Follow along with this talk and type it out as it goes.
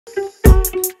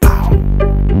Wow,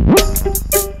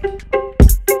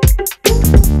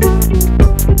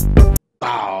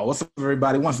 what's up,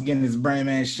 everybody? Once again, it's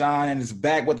BrandMan Sean, and it's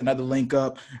back with another link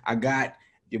up. I got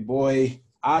your boy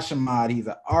Ashamad. He's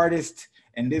an artist,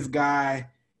 and this guy,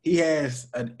 he has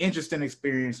an interesting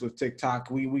experience with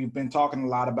TikTok. We've been talking a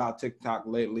lot about TikTok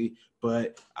lately,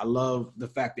 but I love the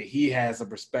fact that he has a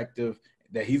perspective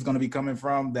that he's going to be coming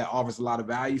from that offers a lot of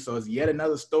value. So it's yet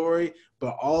another story,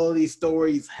 but all of these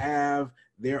stories have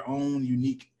their own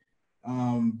unique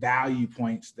value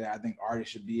points that I think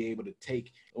artists should be able to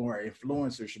take, or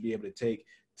influencers should be able to take,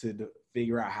 to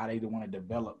figure out how they want to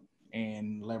develop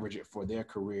and leverage it for their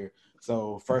career.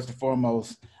 So first and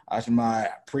foremost, I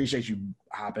appreciate you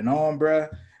hopping on, bruh.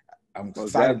 I'm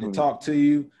excited to talk to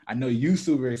you. I know you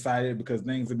super excited because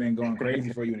things have been going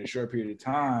crazy for you in a short period of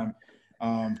time.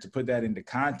 To put that into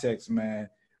context, man,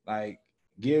 like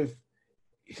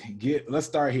let's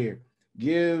start here.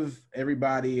 Give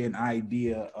everybody an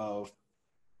idea of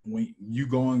when you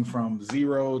going from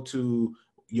 0 to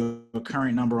your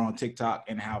current number on TikTok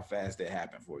and how fast it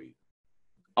happened for you.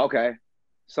 Okay.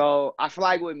 So I feel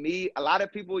like with me, a lot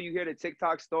of people, you hear the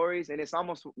TikTok stories and it's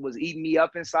almost was eating me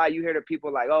up inside. You hear the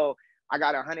people like, oh, I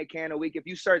got 100K in a week. If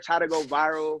you search how to go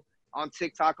viral on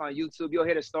TikTok, on YouTube, you'll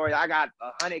hear the story. I got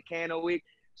 100K in a week.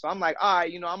 So I'm like, all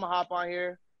right, I'm gonna hop on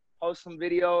here, post some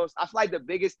videos. I feel like the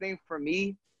biggest thing for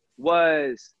me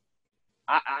was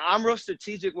I'm real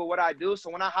strategic with what I do.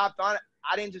 So when I hopped on,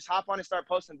 I didn't just hop on and start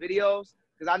posting videos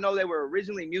because I know they were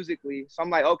originally musically. So I'm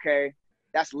like, okay,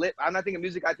 that's lip. I'm not thinking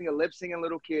music. I think of lip singing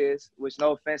little kids, which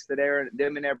no offense to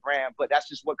them and their brand, but that's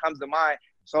just what comes to mind.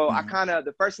 So I kind of,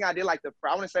 the first thing I did, I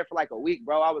want to say for like a week,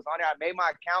 bro, I was on there. I made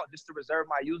my account just to reserve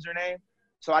my username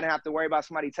so I didn't have to worry about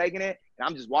somebody taking it. And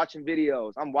I'm just watching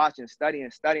videos. I'm watching, studying,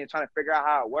 trying to figure out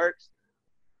how it works.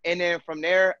 And then from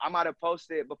there, I might have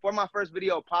posted, before my first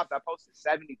video popped, I posted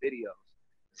 70 videos.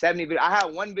 70 videos. I had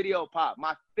one video pop.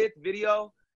 My 5th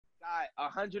video got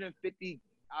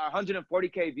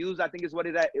 140K views, I think is what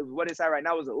it's at right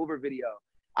now. It was an Uber video.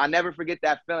 I'll never forget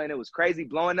that feeling. It was crazy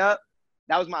blowing up.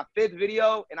 That was my 5th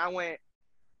video, and I went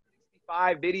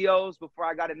 65 videos before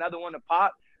I got another one to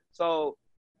pop. So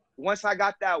once I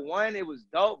got that one, it was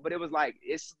dope, but it was like,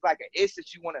 it's like an itch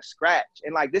that you want to scratch.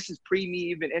 And like, this is pre me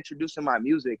even introducing my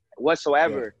music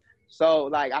whatsoever. Yeah. So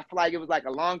like, I feel like it was like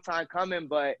a long time coming,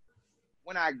 but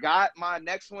when I got my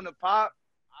next one to pop,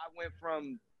 I went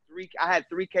from I had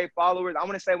 3K followers. I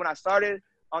want to say when I started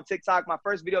on TikTok, my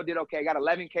first video did okay. I got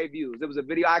 11K views. It was a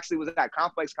video, I actually was at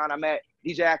ComplexCon. I met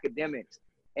DJ Academics.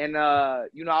 And, I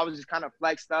was just kind of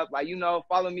flexed up, like,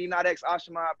 follow me,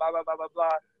 notxashamad, blah, blah, blah, blah,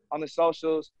 blah, on the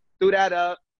socials. Threw that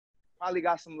up, probably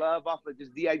got some love off of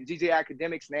just DJ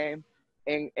Academics name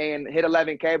and hit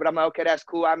 11K. But I'm like, okay, that's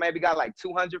cool. I maybe got like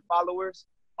 200 followers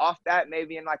off that,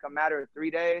 maybe in like a matter of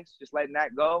 3 days, just letting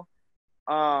that go.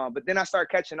 But then I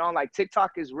started catching on. Like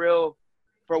TikTok is real.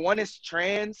 For one, it's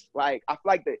trends. Like I feel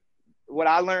like what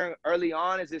I learned early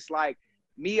on is it's like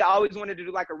me, I always wanted to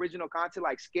do like original content,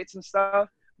 like skits and stuff.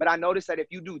 But I noticed that if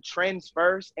you do trends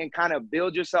first and kind of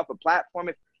build yourself a platform,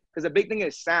 because the big thing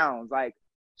is sounds. Like,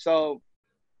 so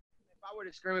if I were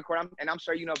to screen record, and I'm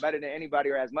sure you know better than anybody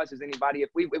or as much as anybody,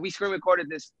 if we screen recorded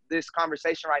this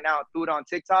conversation right now and threw it on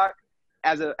TikTok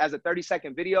as a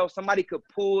 30-second video, somebody could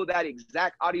pull that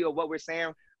exact audio of what we're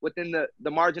saying within the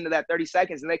margin of that 30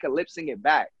 seconds and they could lip sync it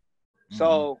back. Mm-hmm.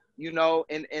 So,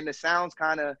 and the sounds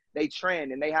kind of, they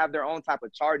trend and they have their own type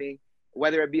of charting,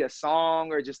 whether it be a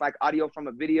song or just like audio from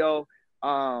a video,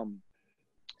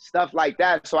 stuff like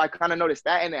that. So I kind of noticed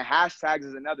that. And then hashtags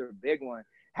is another big one.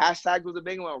 Hashtags was a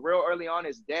big one. Real early on,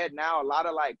 it's dead now. A lot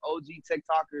of like OG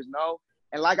TikTokers know.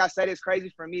 And like I said, it's crazy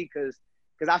for me because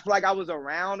I feel like I was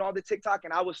around all the TikTok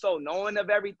and I was so knowing of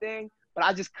everything, but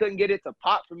I just couldn't get it to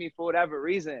pop for me for whatever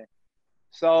reason.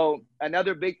 So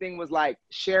another big thing was like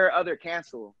share, other,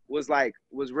 cancel was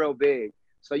real big.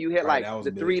 So you hit like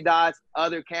the 3 dots,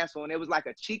 other, cancel, and it was like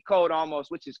a cheat code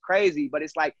almost, which is crazy. But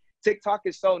it's like TikTok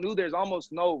is so new. There's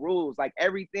almost no rules. Like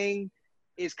everything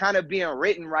is kind of being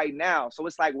written right now. So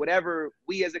it's like whatever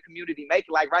we as a community make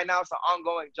it. Like right now, it's an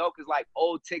ongoing joke is like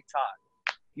old TikTok.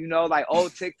 Like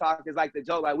old TikTok is like the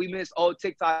joke. Like we miss old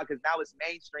TikTok because now it's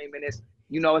mainstream and it's,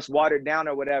 it's watered down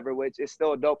or whatever, which is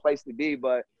still a dope place to be.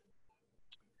 But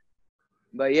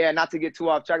yeah, not to get too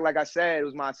off track. Like I said, it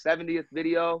was my 70th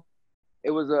video. It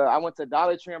was I went to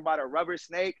Dollar Tree and bought a rubber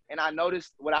snake. And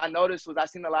what I noticed was I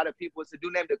seen a lot of people. It's a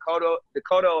dude named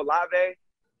Dakota Olave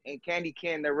and Candy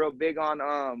Ken. They're real big on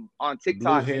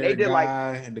TikTok. Blue hair and they did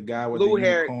guy, like and the guy with blue the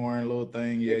hair, unicorn little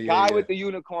thing. Yeah, the guy with the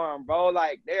unicorn, bro.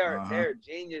 Like they're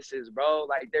geniuses, bro.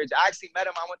 Like I actually met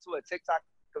him. I went to a TikTok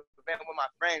event with my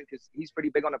friend because he's pretty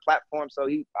big on the platform. So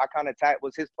I kind of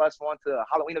was his +1 to a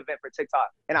Halloween event for TikTok.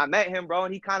 And I met him, bro,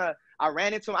 and I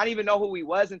ran into him. I didn't even know who he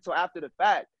was until after the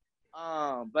fact.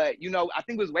 But, you know, I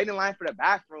think we was waiting in line for the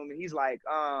bathroom, and he's like,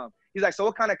 so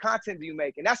what kind of content do you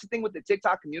make? And that's the thing with the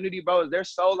TikTok community, bro, is they're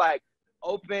so, like,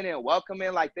 open and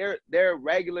welcoming. Like, they're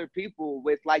regular people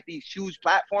with, like, these huge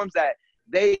platforms that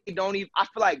I feel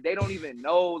like they don't even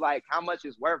know, like, how much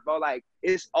it's worth, bro. Like,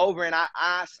 it's over, and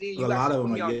I see you guys put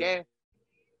me on game.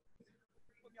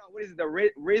 What is it, the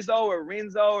Rizzo or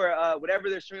whatever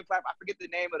their streaming platform? I forget the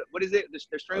name of it. What is it?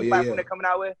 The streaming platform they're coming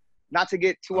out with? Not to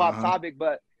get too off topic,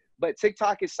 but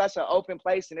TikTok is such an open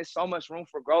place, and there's so much room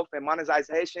for growth and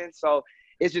monetization. So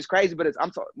it's just crazy. But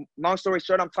long story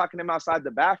short, I'm talking to him outside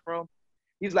the bathroom.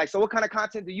 He's like, so what kind of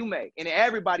content do you make? And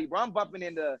everybody, bro, I'm bumping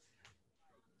into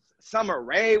Summer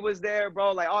Rae was there,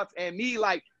 bro. Like, and me,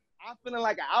 like, I'm feeling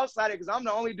like an outsider because I'm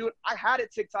the only dude. I had a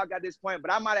TikTok at this point,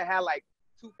 but I might have had like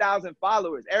 2,000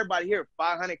 followers. Everybody here,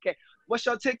 500K. What's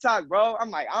your TikTok, bro?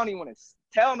 I'm like, I don't even want to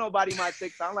tell nobody my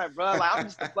TikTok. I'm like, bro, like, I'm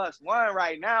just a +1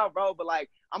 right now, bro. But like,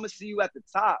 I'm gonna see you at the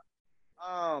top.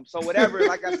 So whatever.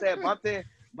 Like I said,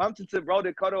 bumped into bro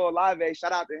Dakota Olave.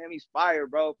 Shout out to him. He's fire,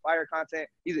 bro. Fire content.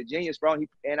 He's a genius, bro.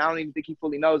 And I don't even think he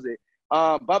fully knows it.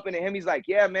 Bumping into him, he's like,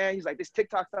 yeah, man. He's like, this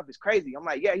TikTok stuff is crazy. I'm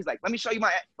like, yeah. He's like, let me show you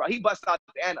my, bro. He busts out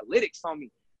the analytics on me,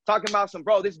 talking about some,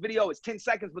 bro, this video is 10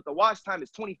 seconds, but the watch time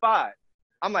is 25.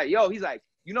 I'm like, yo, he's like,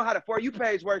 you know how the For You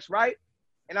page works, right?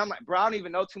 And I'm like, bro, I don't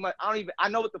even know too much. I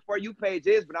know what the For You page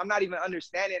is, but I'm not even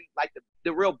understanding like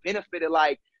the real benefit of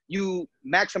like you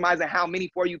maximizing how many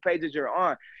For You pages you're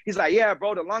on. He's like, yeah,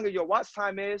 bro, the longer your watch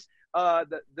time is,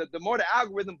 the more the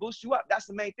algorithm boosts you up. That's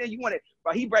the main thing. You want it,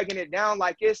 bro. He breaking it down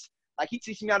like it's like he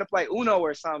teaching me how to play Uno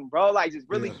or something, bro. Like just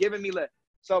really giving me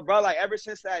so, bro, like ever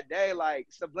since that day, like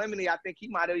subliminally, I think he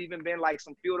might have even been like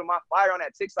some fuel to my fire on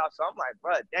that TikTok. So I'm like,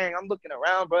 bro, dang, I'm looking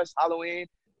around, bro. It's Halloween.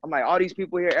 I'm like, all these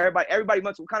people here, everybody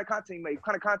wants, what kind of content you make? What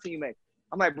kind of content you make?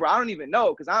 I'm like, bro, I don't even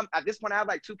know. Cause at this point I have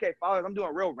like 2K followers. I'm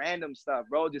doing real random stuff,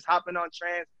 bro. Just hopping on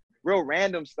trends, real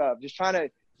random stuff. Just trying to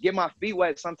get my feet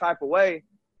wet some type of way.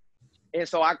 And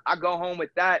so I go home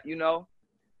with that, you know,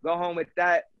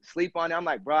 sleep on it. I'm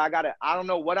like, bro, I don't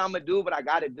know what I'm gonna do, but I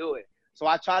gotta do it. So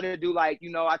I try to do like,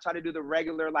 you know, I try to do the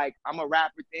regular, like I'm a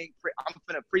rapper thing. I'm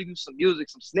finna preview some music,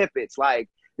 some snippets. Like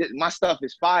my stuff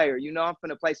is fire, you know, I'm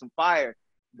finna play some fire.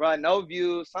 Bro, no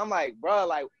views. So I'm like, bro,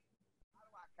 like, how do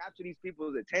I capture these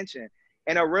people's attention?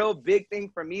 And a real big thing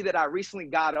for me that I recently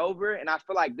got over, and I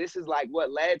feel like this is like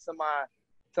what led to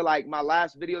my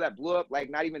last video that blew up like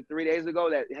not even 3 days ago,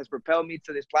 that has propelled me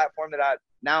to this platform that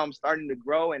I'm starting to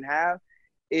grow and have,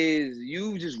 is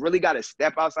you just really got to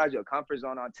step outside your comfort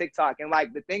zone on TikTok. And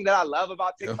like the thing that I love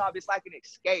about TikTok, it's like an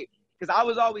escape. Because I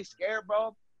was always scared,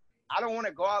 bro. I don't want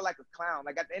to go out like a clown.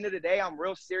 Like at the end of the day, I'm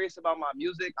real serious about my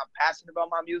music. I'm passionate about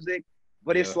my music.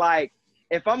 But it's like,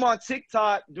 if I'm on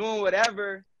TikTok doing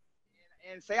whatever,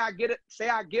 and say I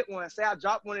get one, say I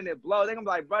drop one and it blows, they're gonna be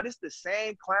like, bro, this the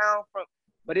same clown from.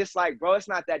 But it's like, bro, it's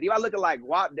not that deep. I look at like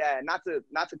Guap Dad, not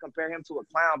to compare him to a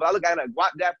clown, but I look at like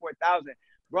Guap Dad 4000.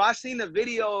 Bro, I seen the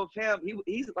video of him.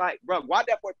 He's like, bro, Guap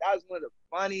Dad 4000 is one of the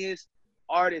funniest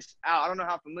artists out. I don't know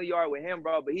how familiar you are with him,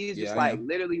 bro, but he's just like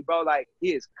literally, bro, like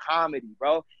he is comedy,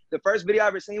 bro. The first video I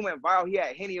ever seen went viral. He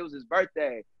had Henny. It was his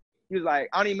birthday. He was like,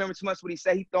 I don't even remember too much what he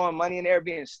said. He throwing money in there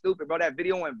being stupid, bro. That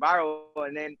video went viral,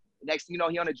 and then next thing you know,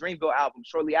 he on a Dreamville album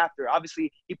shortly after.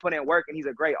 Obviously, he put in work, and he's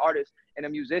a great artist and a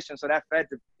musician, so that fed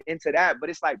into that. But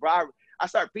it's like, bro, I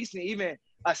start piecing even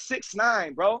a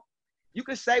 6ix9ine, bro. You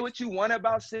can say what you want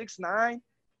about 6ix9ine. I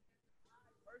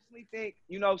personally think,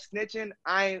 you know, snitching,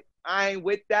 I ain't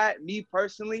with that, me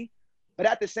personally. But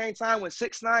at the same time, when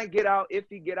 6ix9ine get out, if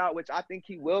he get out, which I think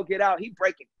he will get out, he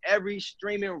breaking every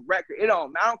streaming record. I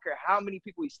don't care how many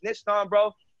people he snitched on,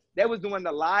 bro. They was doing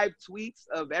the live tweets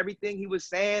of everything he was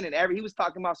saying, and he was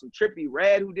talking about some Trippie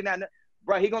Redd who did not know.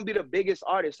 Bro, he gonna be the biggest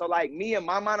artist. So like me, in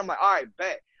my mind, I'm like, all right,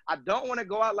 bet. I don't want to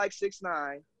go out like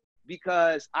 6ix9ine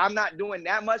because I'm not doing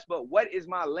that much, but what is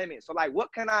my limit? So like,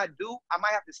 what can I do? I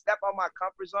might have to step out my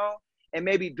comfort zone and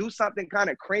maybe do something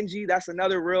kind of cringy. That's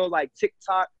another real like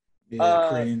TikTok.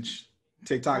 Cringe.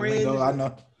 TikTok lingo, I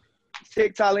know.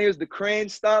 TikTok lingo is the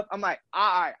cringe stuff. I'm like,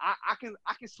 all right, I can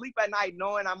sleep at night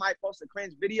knowing I might post a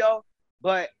cringe video,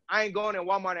 but I ain't going in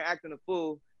Walmart and acting a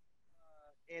fool.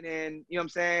 And then, you know what I'm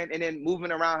saying? And then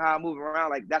moving around how I move around,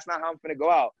 like that's not how I'm gonna go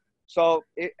out. So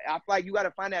I feel like you got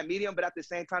to find that medium, but at the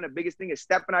same time, the biggest thing is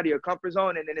stepping out of your comfort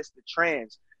zone, and then it's the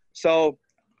trends. So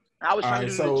I was trying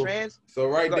to do the trends.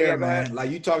 So man,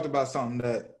 like you talked about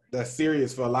something that's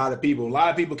serious for a lot of people. A lot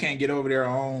of people can't get over their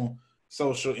own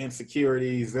social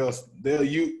insecurities.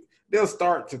 they'll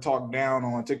start to talk down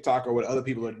on TikTok or what other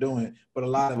people are doing, but a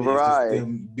lot of it is just Right.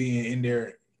 them being in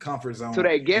their comfort zone Till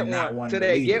they get and not one. wanting Till to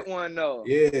they leave get it. one though.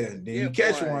 Yeah, then you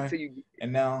Get catch one. one, Till you.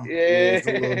 and now Yeah. it's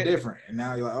a little different. And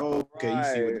now you're like, oh, okay, you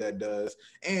see what Right. that does,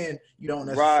 and you don't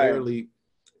Right. necessarily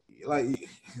like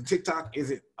TikTok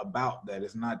isn't about that.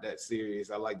 It's not that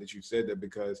serious. I like that you said that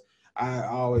because I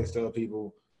always tell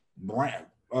people,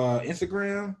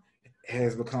 Instagram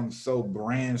has become so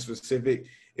brand specific.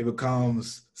 It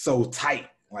becomes so tight.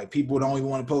 Like people don't even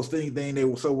want to post anything. They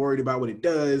were so worried about what it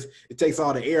does. It takes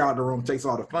all the air out of the room, takes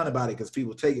all the fun about it because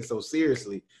people take it so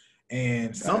seriously.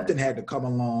 And something had to come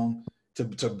along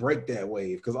to break that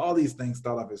wave because all these things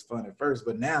start off as fun at first,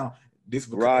 but now this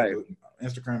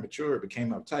Instagram matured,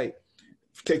 became uptight.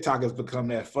 TikTok has become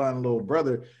that fun little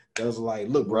brother that was like,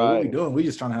 look, bro, what we doing? We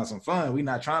just trying to have some fun. We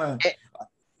not trying to.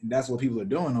 That's what people are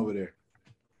doing over there.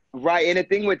 Right. And the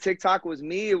thing with TikTok was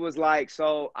me, it was like,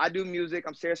 so I do music.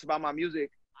 I'm serious about my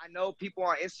music. I know people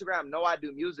on Instagram know I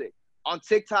do music. On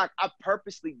TikTok, I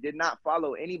purposely did not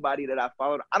follow anybody that I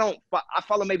followed. I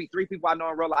follow maybe 3 people I know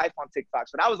in real life on TikTok.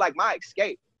 So that was like my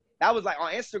escape. That was like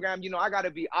on Instagram, you know, I got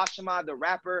to be Ashamad, the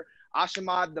rapper,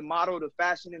 Ashamad, the model, the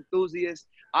fashion enthusiast,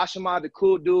 Ashamad, the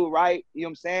cool dude, right? You know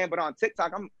what I'm saying? But on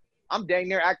TikTok, I'm dang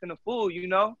near acting a fool, you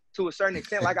know, to a certain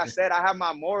extent. Like I said, I have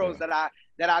my morals that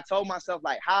I told myself,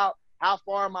 like, how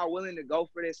far am I willing to go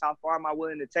for this? How far am I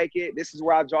willing to take it? This is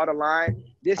where I draw the line.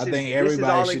 I think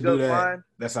everybody should do that. Fun.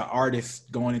 That's an artist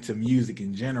going into music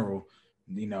in general,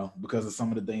 you know, because of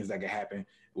some of the things that can happen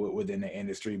within the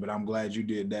industry. But I'm glad you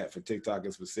did that for TikTok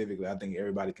and specifically. I think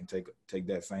everybody can take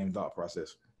that same thought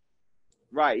process.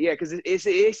 Right, yeah, because it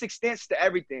extends to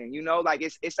everything, you know. Like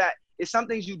it's some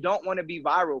things you don't want to be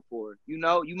viral for, you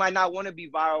know. You might not want to be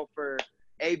viral for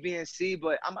A, B, and C,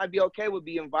 but I might be okay with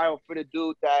being viral for the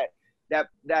dude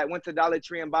that went to Dollar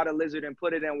Tree and bought a lizard and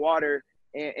put it in water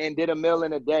and did a meal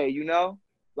in a day, you know.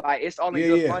 Like it's all in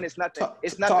good fun. It's nothing.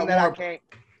 It's nothing that I can't.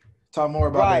 Talk more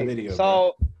about that video.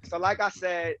 So like I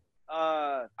said,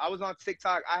 I was on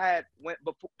TikTok.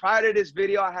 Prior to this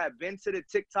video, I had been to the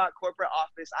TikTok corporate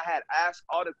office. I had asked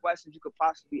all the questions you could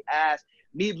possibly ask.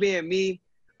 Me being me,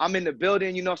 I'm in the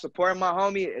building, you know, supporting my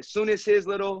homie. As soon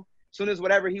as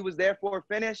whatever he was there for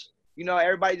finished, you know,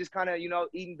 everybody just kind of, you know,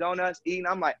 eating donuts, eating.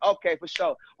 I'm like, okay, for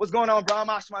sure. What's going on, bro? I'm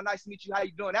Ashma. Nice to meet you. How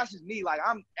you doing? That's just me. Like,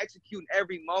 I'm executing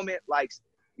every moment, like,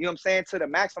 you know what I'm saying, to the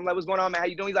max. I'm like, what's going on, man? How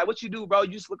you doing? He's like, what you do, bro?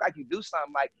 You just look like you do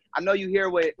something. Like, I know you here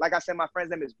with, like I said, my friend's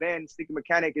name is Ben. Sneaker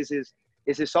Mechanic is his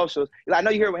socials. He's like, I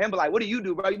know you're here with him, but like, what do you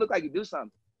do, bro? You look like you do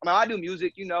something. I'm like, I do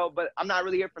music, you know, but I'm not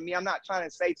really here for me. I'm not trying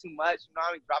to say too much. You know,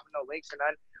 I ain't dropping no links or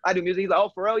nothing. I do music. He's like,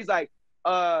 oh, for real? He's like,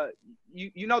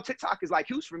 you know, TikTok is like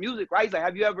huge for music, right? He's like,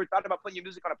 have you ever thought about putting your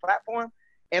music on a platform?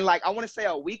 And like, I want to say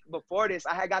a week before this,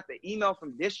 I had got the email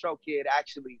from DistroKid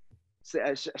actually.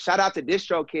 Shout out to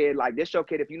DistroKid. Like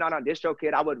DistroKid, if you're not on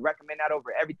DistroKid, I would recommend that over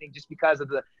everything just because of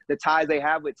the ties they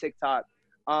have with TikTok.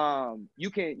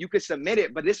 You could submit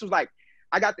it, but this was like,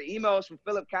 I got the emails from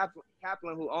Philip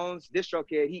Kaplan, who owns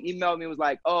DistroKid. He emailed me and was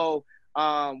like, oh,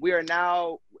 we are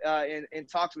now in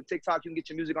talks with TikTok. You can get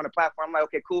your music on the platform. I'm like,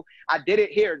 okay, cool. I did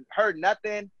it here, heard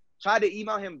nothing. Tried to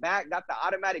email him back, got the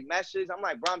automatic message. I'm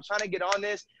like, bro, I'm trying to get on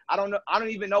this. I don't know. I don't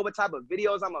even know what type of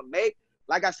videos I'm gonna make.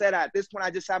 Like I said, at this point,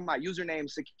 I just have my username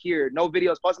secured. No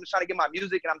videos. Plus, I'm just trying to get my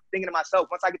music, and I'm thinking to myself,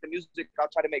 once I get the music, I'll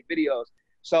try to make videos.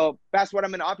 So fast forward,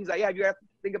 I'm in the office. He's like, yeah, have you ever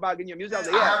think about getting your music? I was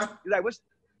like, yeah. He's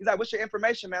like, what's your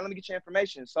information, man? Let me get your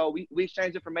information. So we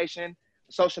exchanged information,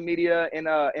 social media,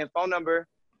 and phone number.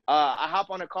 I hop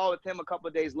on a call with him a couple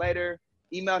of days later.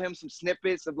 Emailed him some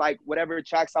snippets of like whatever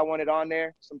tracks I wanted on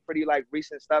there. Some pretty like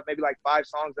recent stuff, maybe like 5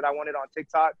 songs that I wanted on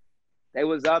TikTok. They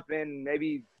was up in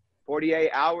maybe 48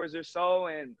 hours or so.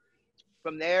 And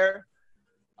from there,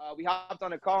 we hopped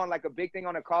on a call, and like a big thing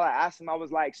on the call, I asked him, I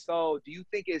was like, so do you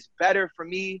think it's better for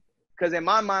me? Because in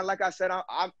my mind, like I said,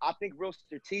 I think real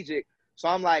strategic. So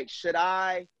I'm like, should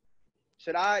I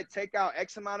take out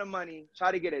X amount of money,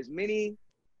 try to get as many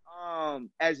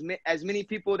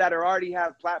people that already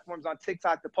have platforms on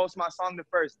TikTok to post my song the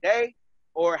first day?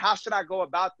 Or how should I go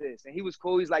about this? And he was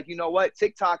cool. He's like, you know what?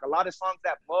 TikTok, a lot of songs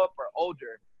that blow up are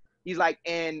older. He's like,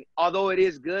 and although it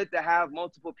is good to have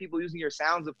multiple people using your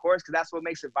sounds, of course, because that's what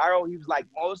makes it viral. He was like,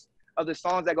 most of the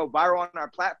songs that go viral on our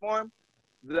platform,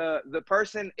 the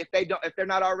person, if they're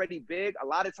not already big, a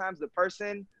lot of times the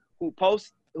person who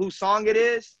posts whose song it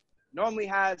is normally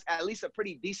has at least a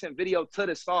pretty decent video to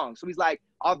the song. So he's like,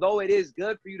 although it is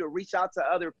good for you to reach out to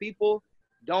other people,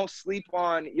 don't sleep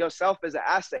on yourself as an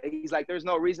asset. He's like, there's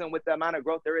no reason with the amount of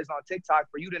growth there is on TikTok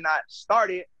for you to not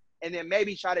start it and then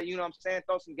maybe try to, you know what I'm saying,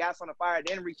 throw some gas on the fire,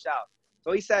 then reach out.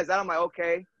 So he says that. I'm like,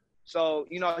 okay. So,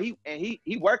 you know, he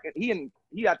working,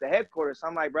 he at the headquarters. So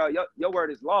I'm like, bro, your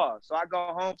word is law. So I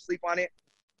go home, sleep on it.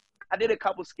 I did a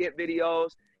couple skit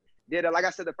videos. Like I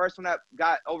said, the first one that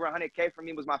got over 100K for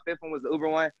me was my 5th one, was the Uber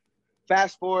one.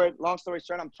 Fast forward, long story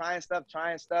short, I'm trying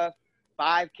stuff.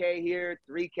 5K here,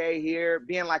 3K here,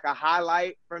 being like a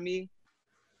highlight for me.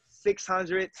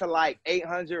 600 to like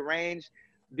 800 range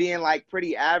being like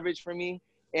pretty average for me.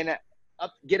 And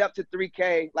get up to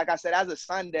 3K. Like I said, as a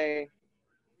Sunday,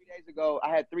 3 days ago, I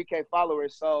had 3K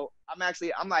followers. So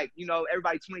I'm like, you know,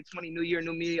 everybody 2020, new year,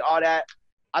 new me, all that.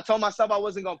 I told myself I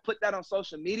wasn't going to put that on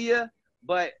social media,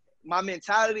 but my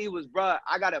mentality was, bruh,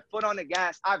 I got a foot on the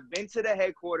gas. I've been to the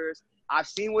headquarters. I've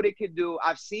seen what it could do.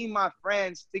 I've seen my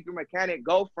friend, Secret Mechanic,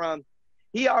 go from,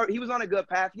 he was on a good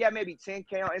path. He had maybe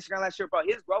 10K on Instagram last year, bro.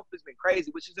 His growth has been crazy,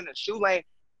 which is in a shoe lane,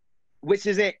 which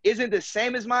isn't the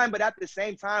same as mine, but at the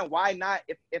same time, why not?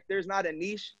 If there's not a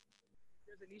niche,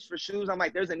 there's a niche for shoes. I'm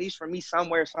like, there's a niche for me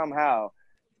somewhere, somehow.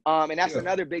 And that's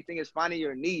another big thing, is finding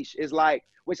your niche, is like,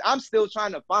 which I'm still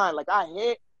trying to find. Like let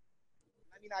me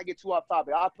not get too off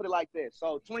topic. I'll put it like this.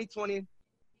 So 2020,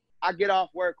 I get off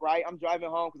work, right? I'm driving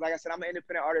home because, like I said, I'm an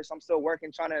independent artist. I'm still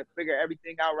working, trying to figure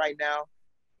everything out right now.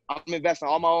 I'm investing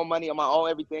all my own money on my own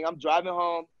everything. I'm driving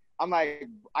home. I'm like,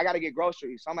 I got to get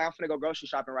groceries. So I'm like, I'm going to go grocery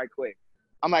shopping right quick.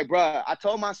 I'm like, bruh, I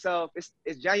told myself, it's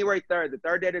January 3rd, the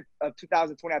third day of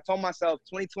 2020. I told myself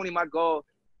 2020, my goal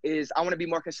is I want to be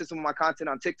more consistent with my content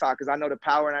on TikTok, because I know the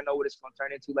power and I know what it's going to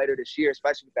turn into later this year,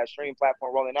 especially with that streaming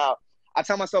platform rolling out. I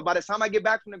tell myself, by the time I get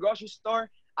back from the grocery store,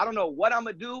 I don't know what I'm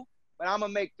going to do, but I'm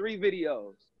going to make 3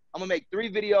 videos. I'm going to make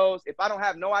 3 videos. If I don't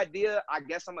have no idea, I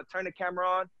guess I'm going to turn the camera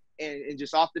on and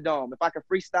just off the dome. If I can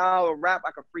freestyle or rap,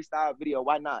 I can freestyle a video.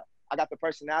 Why not? I got the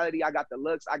personality. I got the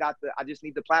looks. I just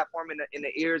need the platform in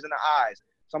the ears and the eyes.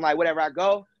 So I'm like, whatever I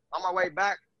go, on my way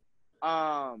back,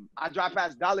 I drive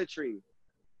past Dollar Tree.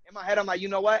 In my head, I'm like, you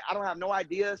know what? I don't have no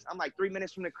ideas. I'm like 3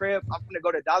 minutes from the crib. I'm going to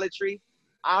go to Dollar Tree.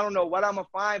 I don't know what I'm going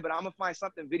to find, but I'm going to find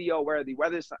something video worthy.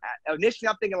 Whether it's, initially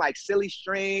I'm thinking like silly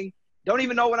string. Don't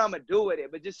even know what I'm going to do with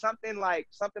it, but just something I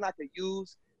could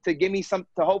use to give me to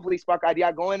hopefully spark idea.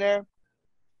 I go in there.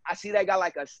 I see they got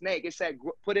like a snake. It said,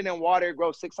 put it in water, it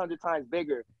grows 600 times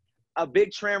bigger. A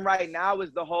big trend right now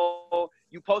is the whole,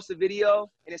 you post a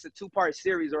video and it's a 2-part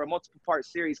series or a multiple part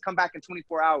series, come back in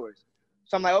 24 hours.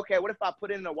 So I'm like, okay, what if I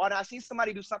put it in the water? I seen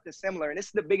somebody do something similar. And this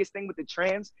is the biggest thing with the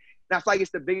trends. And I feel like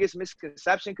it's the biggest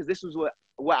misconception, because this was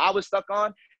what I was stuck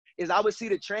on, is I would see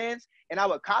the trends and I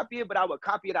would copy it, but I would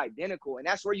copy it identical. And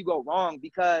that's where you go wrong,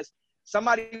 because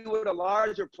somebody with a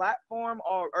larger platform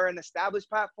or an established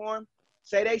platform,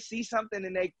 say they see something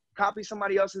and they copy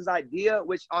somebody else's idea,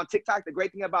 which on TikTok, the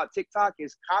great thing about TikTok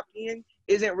is copying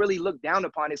isn't really looked down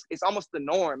upon. It's almost the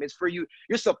norm. It's for you.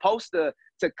 You're supposed to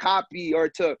copy or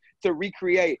to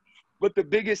recreate. But the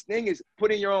biggest thing is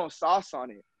putting your own sauce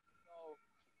on it. So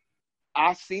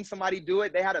I've seen somebody do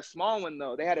it. They had a small one,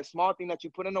 though. They had a small thing that you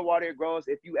put in the water, it grows.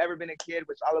 If you ever been a kid,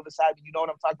 which all of a sudden, you know what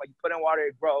I'm talking about, you put in water,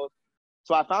 it grows.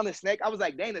 So I found the snake. I was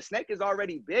like, dang, the snake is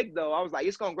already big, though. I was like,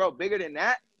 it's going to grow bigger than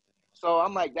that. So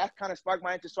I'm like, that kind of sparked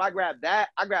my interest. So I grabbed that,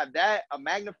 a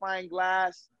magnifying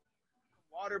glass,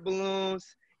 water balloons,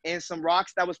 and some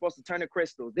rocks that was supposed to turn to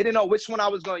crystals. Didn't know which one I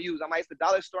was going to use. I'm like, it's the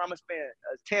dollar store. I'm going to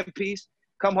spend a 10-piece,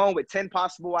 come home with 10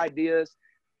 possible ideas,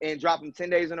 and drop them 10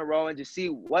 days in a row and just see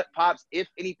what pops, if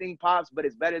anything pops, but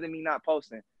it's better than me not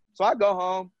posting. So I go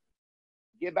home,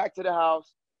 get back to the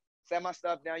house, set my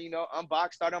stuff down,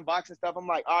 start unboxing stuff. I'm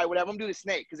like, all right, whatever, I'm gonna do the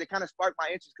snake, because it kind of sparked my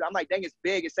interest. Because I'm like, dang, it's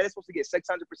big. It said it's supposed to get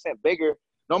 600% bigger.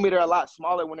 Normally they're a lot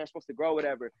smaller when they're supposed to grow,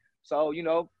 whatever. So,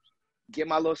 get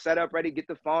my little setup ready, get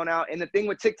the phone out. And the thing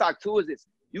with TikTok too is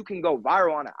you can go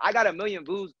viral on it. I got 1 million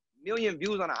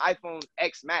views on an iPhone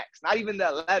X Max, not even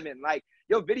the 11. Like,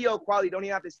 your video quality don't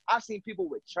even have to. I've seen people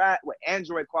with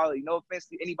Android quality. No offense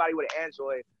to anybody with an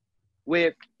Android,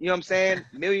 with,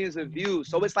 millions of views.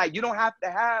 So it's like, you don't have to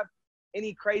have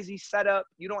any crazy setup.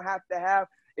 You don't have to have,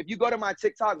 if you go to my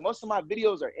TikTok, most of my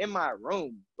videos are in my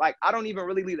room. Like, I don't even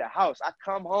really leave the house. I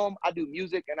come home, I do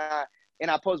music, and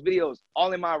I post videos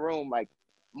all in my room. Like,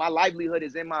 my livelihood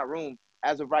is in my room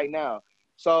as of right now.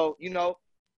 So,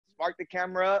 spark the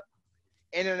camera up.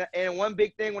 And one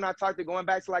big thing when I talked to, going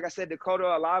back to, like I said,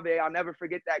 Dakota Olave, I'll never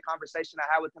forget that conversation I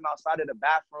had with him outside of the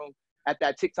bathroom at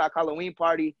that TikTok Halloween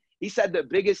party. He said the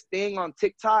biggest thing on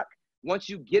TikTok, once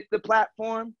you get the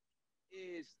platform,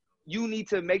 is you need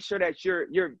to make sure that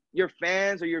your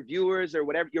fans or your viewers or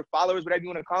whatever, your followers, whatever you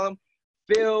want to call them,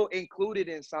 feel included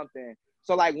in something.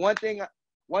 So like one thing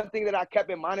that I kept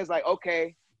in mind is like,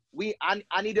 okay,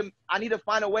 I need to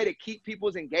find a way to keep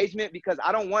people's engagement, because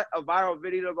I don't want a viral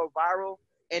video to go viral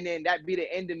and then that be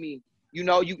the end of me. you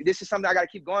know, this is something I got to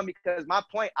keep going, because my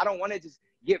point, I don't want to just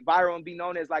get viral and be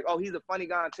known as like, oh, he's a funny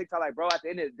guy on TikTok. Like, bro, at the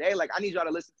end of the day, like, I need y'all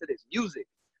to listen to this music.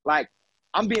 Like,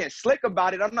 I'm being slick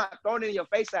about it. I'm not throwing it in your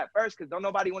face at first, because don't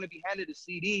nobody want to be handed a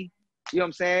CD. You know what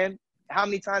I'm saying? How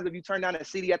many times have you turned down a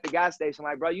CD at the gas station?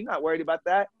 Like, bro, you're not worried about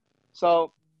that.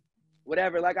 So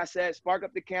whatever, like I said, spark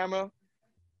up the camera.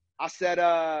 I said,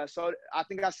 so I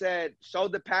think I said, show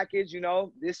the package, you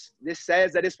know, this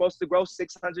says that it's supposed to grow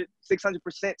 600%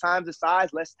 times the size.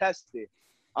 Let's test it.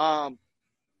 The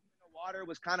water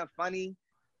was kind of funny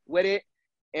with it.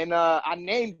 And I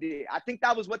named it. I think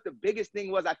that was what the biggest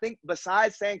thing was. I think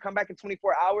besides saying come back in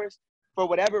 24 hours, for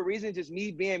whatever reason, just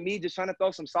me being me, just trying to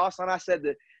throw some sauce on, I said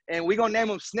that, and we're going to name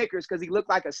him Snickers because he looked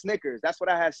like a Snickers. That's what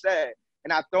I had said.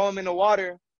 And I throw him in the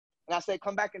water, and I said,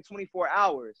 come back in 24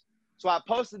 hours. So I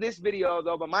posted this video,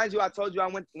 though, but mind you, I told you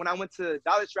when I went to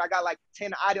Dollar Tree, I got like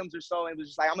 10 items or so, and it was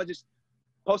just like, I'm going to just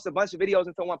post a bunch of videos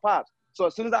until one pops. So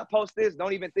as soon as I post this,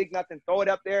 don't even think nothing, throw it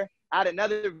up there. I had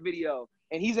another video,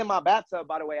 and he's in my bathtub,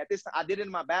 by the way. At this time, I did it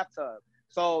in my bathtub.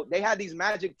 So they had these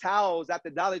magic towels at the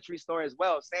Dollar Tree store as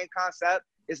well. Same concept.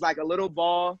 It's like a little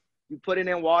ball. You put it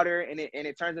in water, and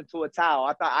it turns into a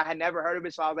towel. I had never heard of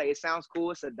it, so I was like, it sounds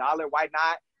cool. It's $1. Why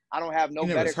not? I don't have no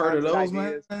better heard of those,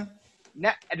 ideas. Man?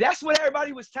 Now, that's what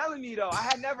everybody was telling me, though. I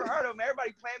had never heard of them.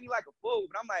 Everybody playing me like a fool,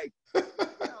 but I'm like,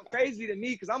 that sounds crazy to me,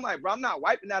 because I'm like, bro, I'm not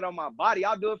wiping that on my body.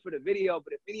 I'll do it for the video,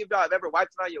 but if any of y'all have ever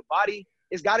wiped it on your body,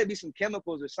 it's got to be some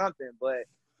chemicals or something. But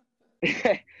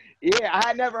yeah, I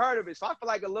had never heard of it. So I feel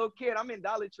like a little kid. I'm in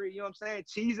Dollar Tree, you know what I'm saying,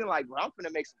 cheesing, like, bro, I'm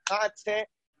finna make some content.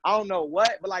 I don't know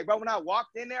what, but like, bro, when I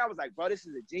walked in there, I was like, bro, this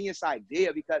is a genius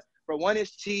idea, because for one,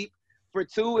 it's cheap. For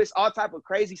two, it's all type of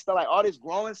crazy stuff, like all this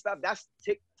growing stuff. That's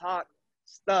TikTok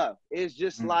stuff. It's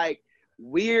just like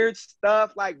weird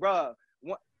stuff. Like, bro,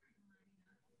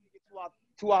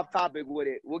 too off topic with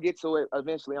it. We'll get to it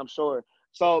eventually, I'm sure.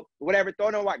 So whatever, throw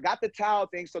it on what, got the towel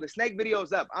thing. So the snake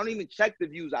video's up. I don't even check the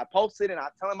views. I posted and I'm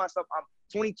telling myself, I'm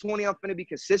 2020, I'm finna be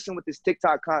consistent with this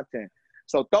TikTok content.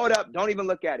 So throw it up, don't even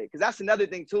look at it. Because that's another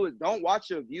thing too, is don't watch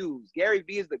your views. Gary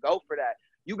Vee is the GOAT for that.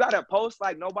 You gotta post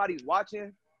like nobody's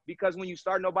watching, because when you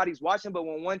start, nobody's watching. But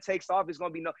when one takes off, it's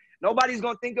gonna be nobody's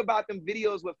gonna think about them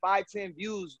videos with 5, 10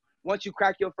 views once you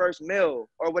crack your first mil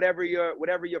or whatever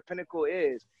your pinnacle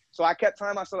is. So I kept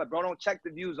telling myself, like, bro, don't check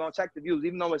the views,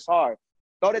 even though it's hard.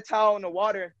 Throw the towel in the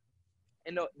water,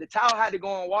 and the towel had to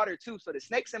go in water too. So the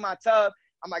snake's in my tub.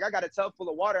 I'm like, I got a tub full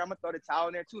of water. I'm gonna throw the towel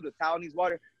in there too. The towel needs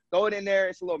water. Throw it in there.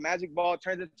 It's a little magic ball,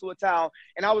 turns into a towel.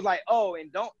 And I was like, oh,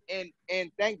 and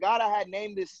thank God I had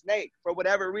named this snake for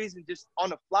whatever reason. Just on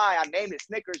the fly, I named it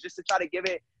Snickers just to try to give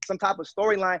it some type of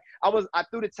storyline. I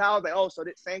threw the towel, like, oh, so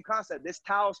the same concept. This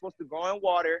towel is supposed to go in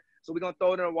water, so we're gonna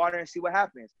throw it in the water and see what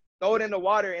happens. Throw it in the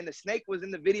water, and the snake was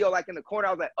in the video, like in the corner.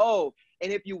 I was like, oh,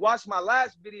 and if you watch my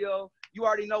last video, you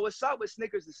already know what's up with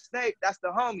Snickers the snake. That's the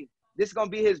homie. This is gonna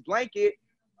be his blanket.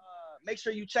 Make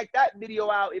sure you check that video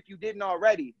out if you didn't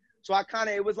already. So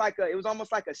it was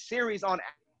almost like a series on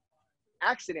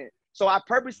accident. So I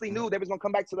purposely knew they was gonna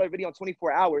come back to their video in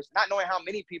 24 hours, not knowing how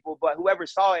many people, but whoever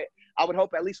saw it, I would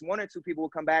hope at least 1 or 2 people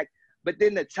would come back. But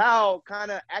then the towel kind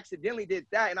of accidentally did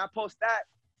that, and I post that.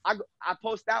 I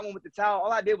post that one with the towel.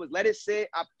 All I did was let it sit.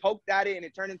 I poked at it, and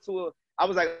it turned into I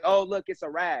was like, oh, look, it's a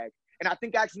rag. And I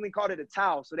think I accidentally called it a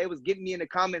towel. So they was getting me in the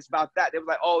comments about that. They was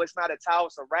like, oh, it's not a towel,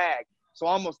 it's a rag. So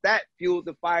almost that fueled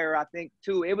the fire, I think,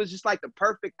 too. It was just like the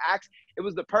perfect it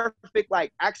was the perfect,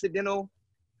 like, accidental,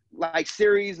 like,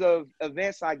 series of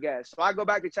events, I guess. So I go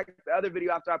back to check the other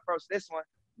video after I post this one.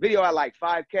 Video at like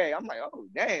 5K. I'm like, oh,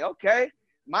 dang, okay.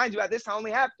 Mind you, at this time, I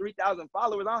only have 3,000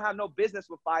 followers. I don't have no business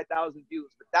with 5,000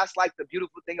 views. But that's like the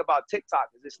beautiful thing about TikTok.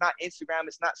 Is it's not Instagram,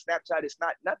 it's not Snapchat, it's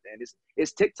not nothing.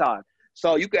 It's TikTok.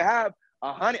 So you could have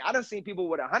 100. I done seen people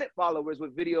with 100 followers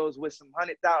with videos with some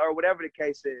 100,000 or whatever the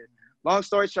case is. Long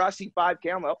story short, I see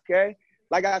 5K. I'm like, okay.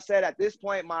 Like I said, at this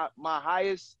point, my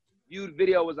highest viewed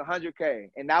video was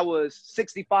 100K. And that was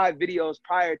 65 videos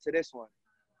prior to this one.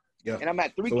 Yeah. And I'm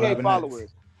at 3K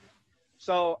followers.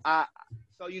 So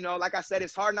you know, like I said,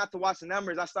 it's hard not to watch the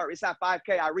numbers. It's at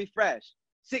 5K. I refresh.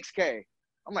 6K.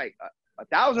 I'm like,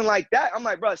 1,000 like that? I'm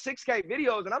like, bro, 6K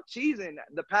videos, and I'm cheesing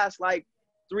the past, like,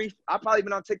 I've probably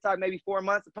been on TikTok maybe 4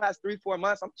 months. The past 3-4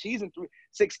 months, I'm cheesing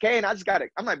 6K, and I just got it.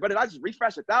 I'm like, brother, I just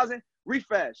refresh 1,000?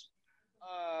 Refresh.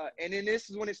 And then this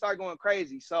is when it started going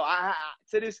crazy. So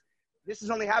this has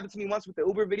only happened to me once with the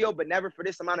Uber video, but never for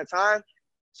this amount of time.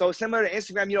 So similar to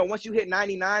Instagram, you know, once you hit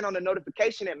 99 on the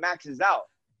notification, it maxes out.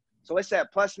 So it said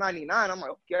plus 99. I'm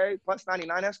like, okay, plus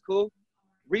 99, that's cool.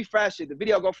 Refresh it. The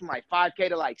video go from like 5K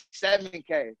to like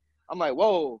 7K. I'm like,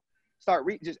 whoa.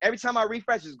 just every time I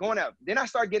refresh, it's going up. Then I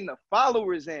start getting the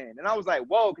followers in, and I was like,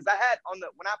 whoa, because I had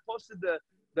when I posted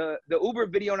the Uber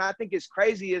video, and I think it's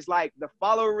crazy, is like the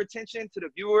follower retention to the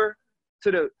viewer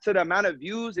to the amount of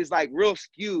views is like real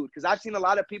skewed. Because I've seen a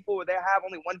lot of people where they have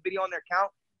only one video on their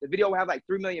account. The video will have like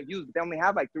 3 million views, but they only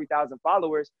have like 3,000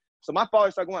 followers. So my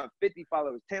followers start going up 50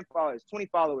 followers, 10 followers, 20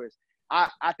 followers. I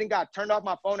think I turned off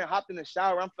my phone and hopped in the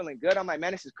shower. I'm feeling good. I'm like,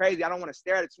 man, this is crazy. I don't want to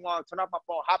stare at it too long. Turn off my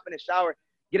phone, hop in the shower,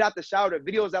 get out the shower. The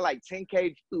video's at like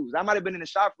 10K views. I might have been in the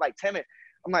shower for like 10 minutes.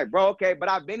 I'm like, bro, okay, but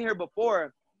I've been here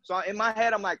before. So in my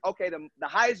head, I'm like, okay, the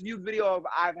highest viewed video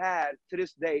I've had to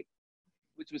this date,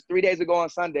 which was 3 days ago on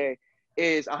Sunday,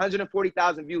 is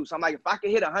 140,000 views. So I'm like, if I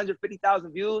could hit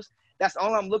 150,000 views, that's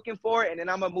all I'm looking for, and then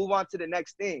I'm gonna move on to the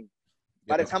next thing.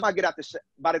 By the time I get out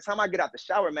the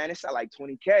shower, man, it's at like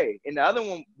 20K. And the other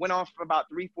one went on for about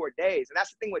 3-4 days. And that's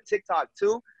the thing with TikTok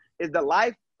too, is the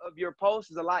life of your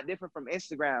post is a lot different from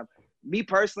Instagram. Me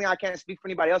personally, I can't speak for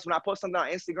anybody else. When I post something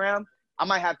on Instagram, I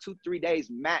might have 2-3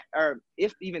 days max, or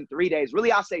if even 3 days.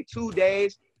 Really, I'll say 2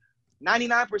 days.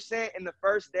 99% in the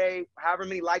first day, however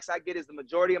many likes I get is the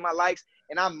majority of my likes.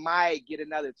 And I might get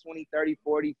another 20, 30,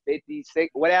 40, 50, 60,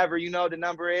 whatever, you know, the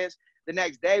number is the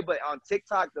next day. But on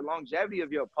TikTok, the longevity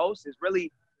of your post is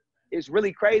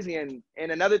really crazy. And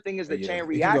another thing is the chain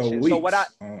reaction. So what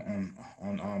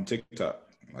on TikTok,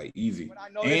 like easy.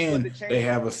 And they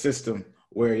have a system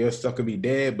where your stuff could be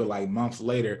dead, but like months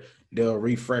later, they'll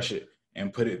refresh it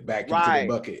and put it back into the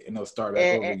bucket, and they'll start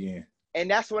back over again. And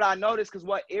that's what I noticed, because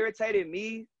what irritated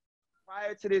me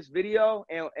prior to this video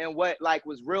and what like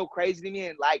was real crazy to me,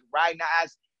 and like right now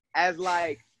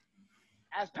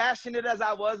as passionate as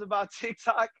I was about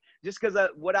TikTok, just because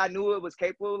of what I knew it was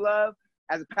capable of,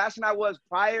 as passionate I was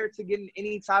prior to getting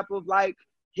any type of like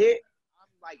hit, I'm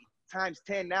like times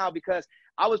 10 now, because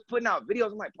I was putting out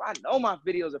videos. I'm like, bro, I know my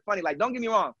videos are funny. Like, don't get me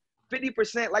wrong,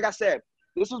 50%, like I said,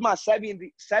 this was my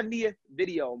 70th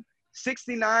video.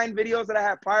 69 videos that I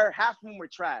had prior, half of them were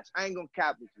trash. I ain't gonna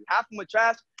cap with you. Half of them were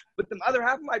trash, but them other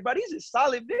half, I'm like, bro, these are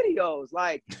solid videos.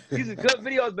 Like, these are good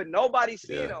videos, but nobody's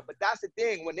seeing them. But that's the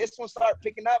thing. When this one started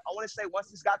picking up, I want to say once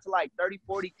this got to like 30,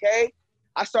 40K,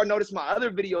 I started noticing my other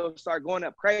videos start going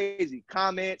up crazy,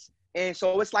 comments. And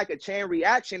so it's like a chain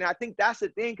reaction. And I think that's the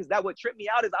thing, because that what tripped me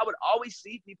out is I would always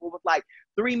see people with like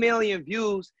 3 million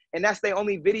views, and that's their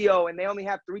only video, and they only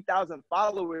have 3,000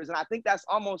 followers. And I think that's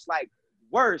almost like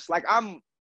worse. Like, I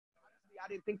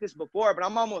didn't think this before, but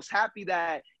I'm almost happy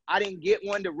that I didn't get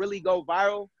one to really go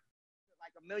viral,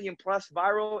 like 1 million plus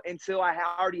viral, until I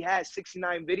already had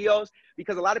 69 videos.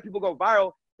 Because a lot of people go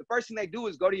viral, the first thing they do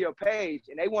is go to your page,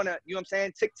 and they want to, you know what I'm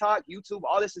saying, TikTok, YouTube,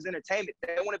 all this is entertainment.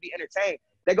 They want to be entertained.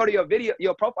 They go to your video,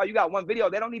 your profile, you got one video,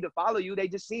 they don't need to follow you. They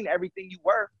just seen everything you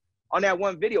were on that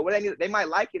one video. What they might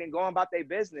like it and go on about their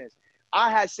business.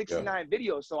 I had 69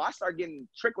 videos, so I started getting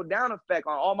trickle down effect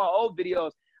on all my old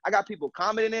videos. I got people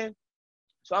commenting in,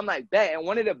 so I'm like, bet. And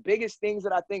one of the biggest things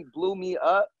that I think blew me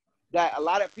up that a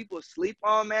lot of people sleep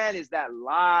on, man, is that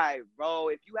live, bro.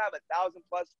 If you have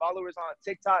 1,000+ followers on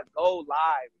TikTok, go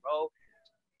live, bro.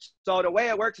 So the way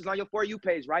it works is on your For You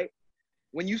page, right?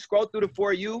 When you scroll through the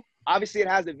For You, obviously it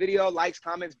has the video, likes,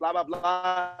 comments, blah, blah,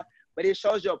 blah, but it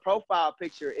shows your profile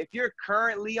picture. If you're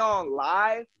currently on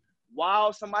live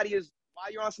while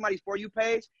you're on somebody's For You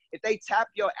page, if they tap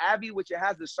your Abby, which it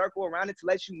has the circle around it to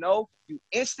let you know, you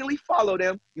instantly follow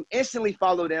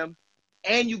them,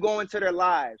 and you go into their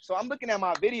live. So I'm looking at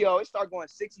my video, it started going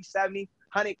 60, 70,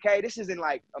 100K. This is in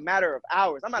like a matter of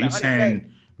hours. I'm at 100K.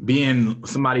 Saying being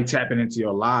somebody tapping into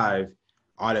your live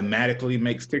automatically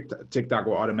makes TikTok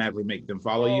will automatically make them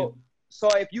follow you? So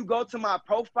if you go to my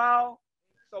profile,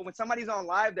 so when somebody's on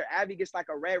live, their Abby gets like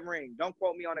a red ring. Don't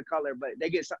quote me on the color, but they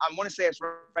get, I want to say it's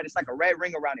red. It's like a red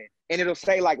ring around it. And it'll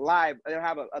say like live. It'll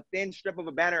have a thin strip of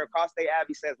a banner across their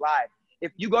Abby says live.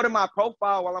 If you go to my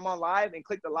profile while I'm on live and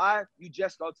click the live, you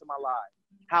just go to my live.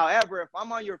 However, if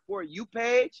I'm on your For You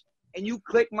page and you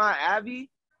click my Abby,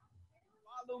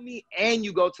 follow me and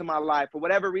you go to my live. For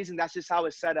whatever reason, that's just how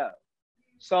it's set up.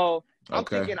 So I'm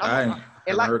thinking,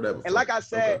 like I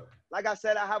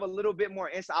said, I have a little bit more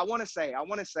insight. I want to say,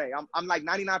 I'm like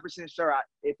 99% sure.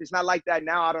 If it's not like that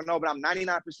now, I don't know, but I'm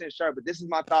 99% sure. But this is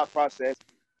my thought process.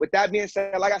 With that being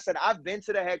said, like I said, I've been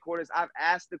to the headquarters. I've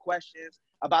asked the questions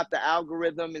about the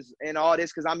algorithm and all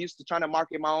this, because I'm used to trying to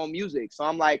market my own music. So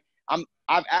I'm like,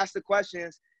 I've asked the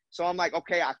questions. So I'm like,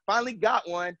 okay, I finally got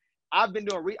one. I've been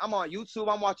doing, I'm on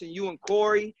YouTube. I'm watching you and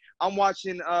Corey. I'm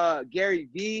watching Gary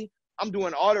V. I'm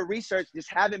doing all the research, just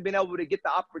haven't been able to get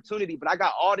the opportunity, but I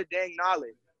got all the dang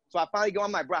knowledge. So I finally go,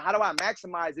 I'm like, bro, how do I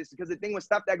maximize this? Because the thing with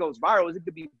stuff that goes viral is it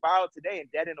could be viral today and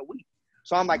dead in a week.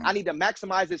 So I'm like, I need to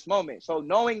maximize this moment. So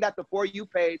knowing that the For You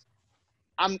page,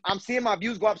 I'm seeing my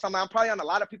views go up. So I'm probably on a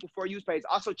lot of people's For You page.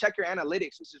 Also check your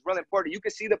analytics, which is really important. You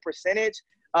can see the percentage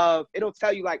of, it'll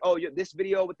tell you like, oh, this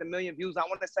video with 1 million views. I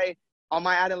want to say on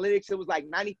my analytics, it was like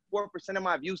 94% of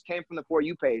my views came from the For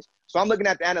You page. So I'm looking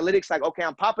at the analytics like, okay,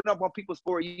 I'm popping up on people's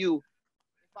For You.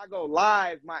 If I go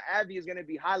live, my ad is going to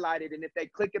be highlighted. And if they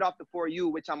click it off the For You,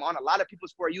 which I'm on a lot of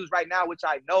people's For Yous right now, which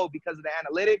I know because of the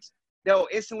analytics, they'll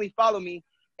instantly follow me.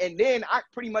 And then I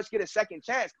pretty much get a second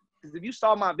chance. Because if you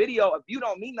saw my video, if you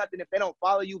don't mean nothing, if they don't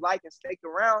follow you, like, and stick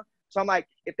around. So I'm like,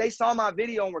 if they saw my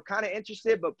video and were kind of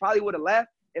interested, but probably would have left,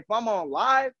 if I'm on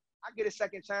live, I get a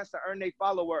second chance to earn their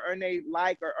follow or earn their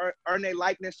like or earn their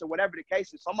likeness or whatever the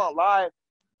case is. So I'm on live.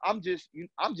 I'm just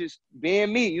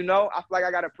being me, you know? I feel like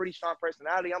I got a pretty strong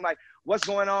personality. I'm like, what's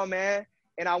going on, man?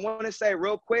 And I want to say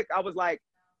real quick, I was like,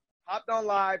 hopped on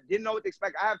live, didn't know what to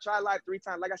expect. I have tried live 3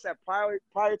 times. Like I said, prior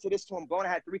to this tour, I'm going, I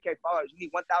had 3K followers. You need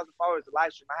 1,000 followers to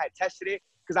live stream. I had tested it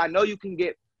because I know you can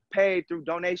get paid through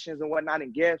donations and whatnot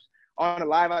and gifts on the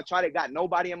live. I tried it, got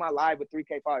nobody in my live with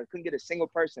 3K followers. Couldn't get a single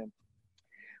person.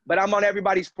 But I'm on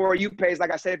everybody's For You page.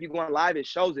 Like I said, if you go on live, it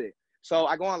shows it. So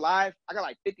I go on live, I got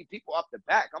like 50 people off the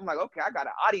back. I'm like, okay, I got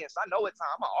an audience. I know it's time.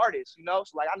 I'm an artist, you know?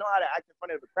 So like, I know how to act in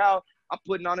front of the crowd. I'm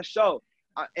putting on a show.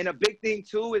 And a big thing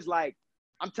too is like,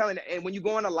 I'm telling you, and when you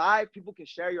go on a live, people can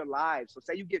share your live. So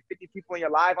say you get 50 people in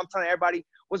your live, I'm telling everybody,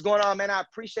 what's going on, man? I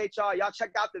appreciate y'all. Y'all check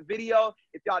out the video.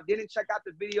 If y'all didn't check out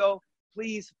the video,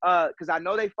 please, because I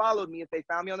know they followed me if they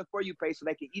found me on the For You page, so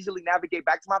they can easily navigate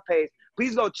back to my page.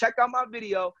 Please go check out my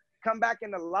video, come back in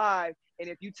the live, and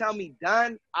if you tell me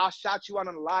done, I'll shout you out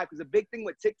on the live. Because the big thing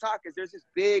with TikTok is there's this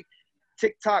big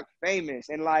TikTok famous,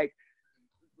 and like,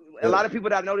 a lot of people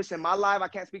that I noticed in my live, I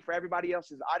can't speak for everybody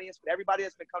else's audience, but everybody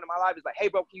that's been coming to my live is like, hey,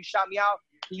 bro, can you shout me out?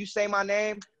 Can you say my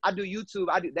name? I do YouTube.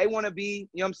 They want to be,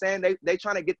 you know what I'm saying? They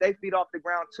trying to get their feet off the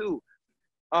ground too.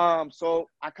 So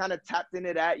I kind of tapped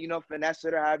into that, you know, finesse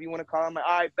it or however you want to call them. Like,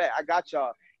 all right, bet, I got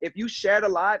y'all. If you share the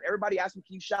live, everybody asked me,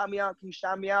 can you shout me out? Can you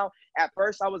shout me out? At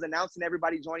first, I was announcing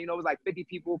everybody joining. You know, it was like 50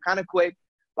 people, kind of quick.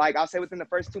 Like, I'll say within the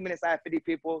first 2 minutes, I had 50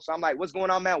 people. So I'm like, what's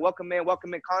going on, man? Welcome in,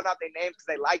 calling out their names because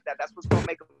they like that. That's what's going to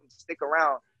make them stick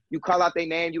around. You call out their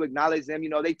name, you acknowledge them. You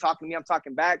know, they talking to me, I'm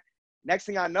talking back. Next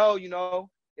thing I know, you know,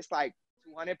 it's like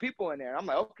 200 people in there. I'm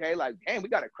like, okay, like, damn, we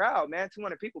got a crowd, man.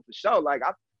 200 people for sure. Like,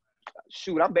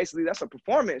 I'm basically, that's a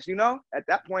performance, you know, at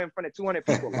that point in front of 200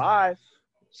 people live.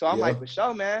 So I'm like, for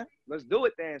sure, man, let's do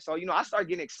it then. So, you know, I started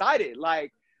getting excited.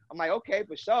 Like, I'm like, okay,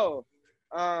 for sure.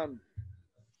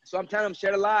 So I'm telling them,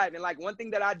 share the live. And like, one thing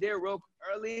that I did real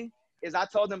early is I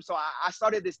told them, so I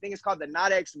started this thing, it's called the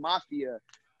Nodex Mafia.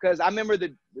 Because I remember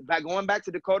going back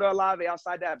to Dakota Olave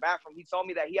outside that bathroom, he told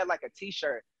me that he had like a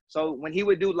t-shirt. So when he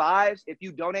would do lives, if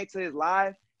you donate to his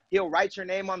live, he'll write your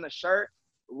name on the shirt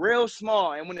real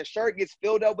small. And when the shirt gets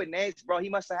filled up with names, bro, he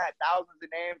must have had thousands of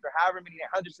names or however many,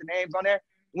 hundreds of names on there.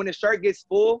 When the shirt gets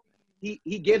full,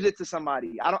 he gives it to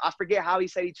somebody. I forget how he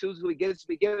said he chooses who he gives it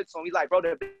to. He gives it to him. He's like, bro,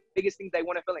 the biggest thing they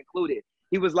want to feel included.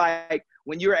 He was like,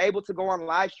 when you're able to go on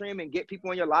live stream and get people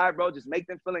in your live, bro, just make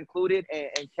them feel included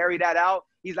and carry that out.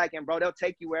 He's like, and bro, they'll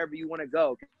take you wherever you want to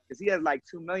go. Because he has like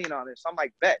 2 million on it. So I'm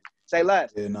like, bet, say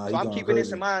less. Yeah, so I'm keeping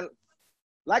this in mind.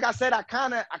 Like I said,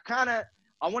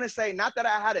 I want to say, not that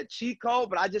I had a cheat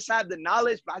code, but I just had the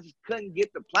knowledge, but I just couldn't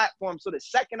get the platform. So the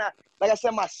second like I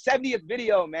said, my 70th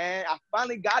video, man, I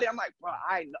finally got it. I'm like, bro,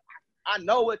 I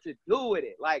know what to do with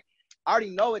it. Like, I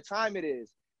already know what time it is.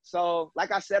 So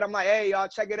like I said, I'm like, hey, y'all,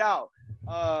 check it out.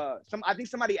 I think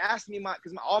somebody asked me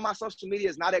because all my social media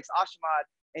is notxashamad.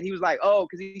 And he was like, oh,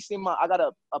 because he seen I got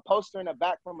a poster in the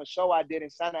back from a show I did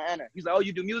in Santa Ana. He's like, oh,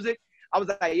 you do music? I was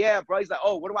like, yeah, bro. He's like,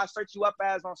 oh, what do I search you up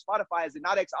as on Spotify? Is it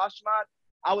notxashamad?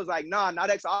 I was like, nah,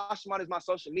 notxashamad is my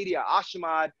social media.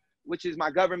 Ashamad, which is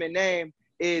my government name,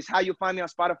 is how you find me on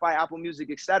Spotify, Apple Music,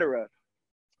 etc.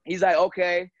 He's like,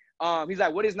 okay. He's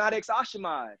like, what is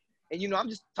notxashamad? And, you know, I'm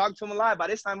just talking to him live. By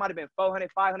this time, might have been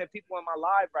 400, 500 people in my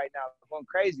live right now. Going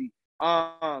crazy.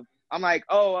 I'm like,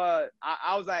 oh,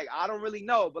 I was like, I don't really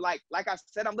know. But like I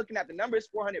said, I'm looking at the numbers,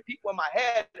 400 people in my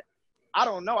head. I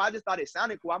don't know. I just thought it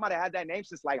sounded cool. I might have had that name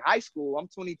since like high school. I'm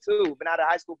 22, been out of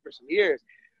high school for some years.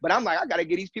 But I'm like, I got to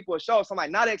get these people a show. So I'm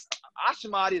like,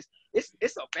 notxashamad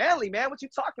it's a family, man. What you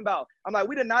talking about? I'm like,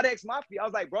 we the Nodex Mafia. I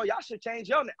was like, bro, y'all should change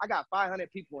your name. I got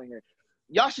 500 people in here.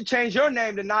 Y'all should change your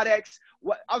name to Nodex.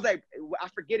 What? I was like, I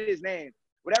forget his name.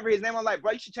 Whatever his name, I'm like,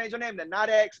 bro, you should change your name to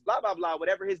Nodex, blah, blah, blah,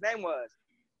 whatever his name was.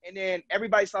 And then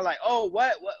everybody started like, oh,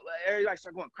 what? Everybody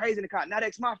started going crazy in the car.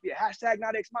 Nodex Mafia, hashtag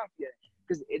Nodex Mafia.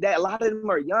 Because a lot of them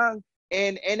are young.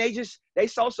 And they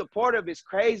so supportive. It's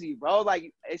crazy, bro.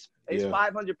 Like it's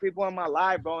 500 people on my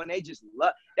live, bro, and they just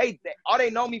love. They all they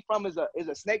know me from is a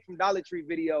Snake from Dollar Tree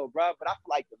video, bro. But I feel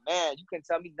like the man, you couldn't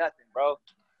tell me nothing, bro.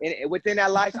 And within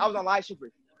that live, I was on live stream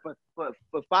for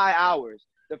 5 hours.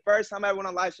 The first time I ever went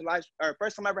on live stream,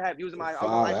 first time I ever had views in my, I was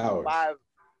on live stream for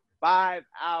 5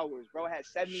 hours, bro. It had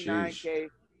 79K.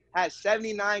 Had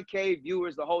 79K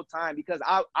viewers the whole time because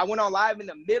I went on live in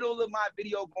the middle of my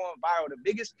video going viral. The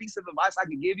biggest piece of advice I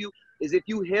could give you is if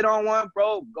you hit on one,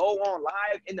 bro, go on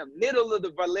live in the middle of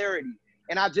the virality.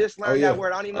 And I just learned that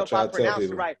word. I don't even know if I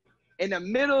pronounced it right. In the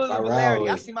middle of the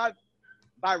virality. I see my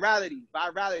virality.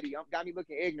 Got me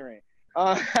looking ignorant.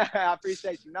 I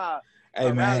appreciate you. Nah.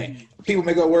 Hey, man, people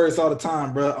make up words all the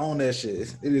time, bro. Own that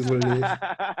shit. It is what it is.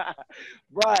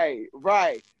 Right.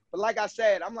 But like I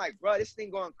said, I'm like, bro, this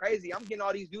thing going crazy. I'm getting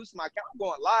all these views to my account. I'm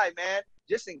going live, man.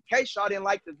 Just in case y'all didn't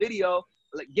like the video,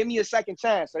 like, give me a second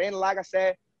chance. So then, like I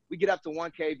said, we get up to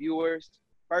 1K viewers.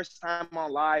 First time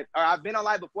on live. Or I've been on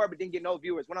live before, but didn't get no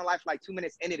viewers. Went on live for like 2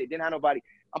 minutes, ended it. Didn't have nobody.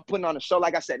 I'm putting on a show.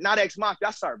 Like I said, Not X Mafia.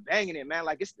 I start banging it, man.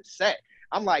 Like it's the set.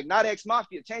 I'm like, Not X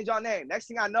Mafia. Change your name. Next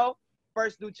thing I know,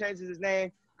 first dude changes his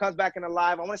name, comes back in the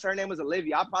live. I want to say her name was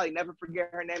Olivia. I'll probably never forget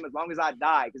her name as long as I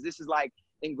die because this is like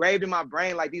engraved in my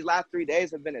brain. Like these last 3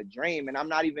 days have been a dream and I'm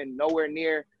not even nowhere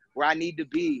near where I need to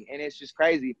be. And it's just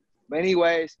crazy. But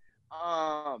anyways,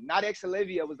 Not X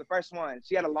Olivia was the first one.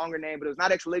 She had a longer name, but it was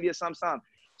Not X Olivia some.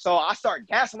 So I start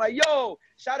gassing like, yo,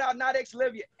 shout out Not X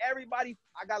Olivia. Everybody,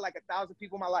 I got like 1,000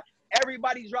 people in my life.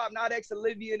 Everybody dropped Not X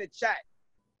Olivia in the chat.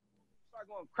 Start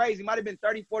going crazy. Might have been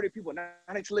 30, 40 people. Not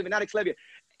X Olivia, Not X Olivia.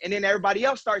 And then everybody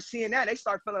else starts seeing that. They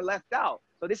start feeling left out.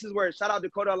 So this is where shout out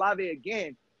Dakota Olave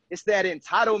again. It's that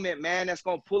entitlement, man, that's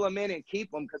going to pull them in and keep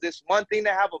them. Because it's one thing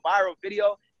to have a viral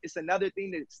video. It's another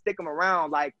thing to stick them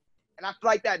around. Like, and I feel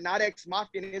like that Not X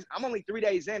Mafia is, I'm only 3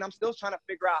 days in. I'm still trying to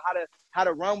figure out how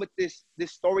to run with this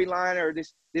storyline or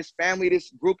this family,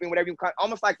 this grouping, whatever you call it.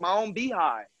 Almost like my own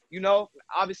beehive, you know,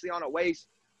 obviously on a waist,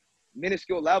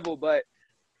 minuscule level, but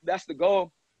that's the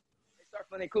goal. They start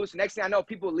feeling cool. So next thing I know,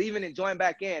 people leaving and join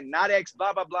back in. Not X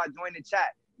blah, blah, blah, join the chat.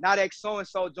 Not X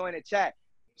so-and-so join the chat.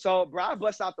 So, bro, I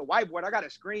bust out the whiteboard. I got a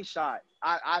screenshot.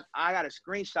 I got a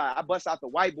screenshot. I bust out the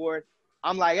whiteboard.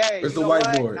 I'm like, hey, where's the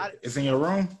whiteboard? It's in your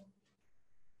room?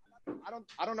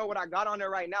 I don't know what I got on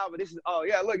there right now, but this is, oh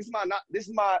yeah, look, this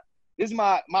is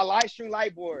my live stream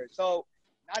whiteboard. So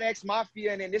Not X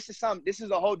Mafia, and then this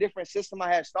is a whole different system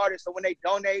I had started. So when they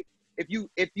donate, if you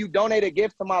donate a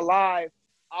gift to my live,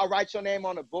 I'll write your name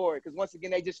on the board. Because once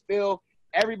again, they just feel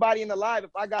everybody in the live.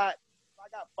 If I got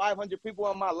 500 people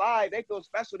on my live, they feel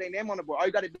special. They name on the board. All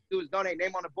you got to do is donate,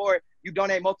 name on the board. You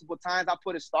donate multiple times. I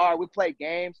put a star. We play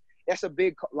games. That's a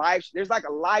big live. There's like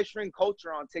a live stream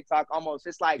culture on TikTok almost.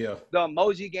 It's like the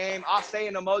emoji game. I'll say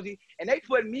an emoji, and they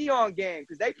put me on game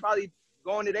because they probably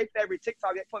going to their favorite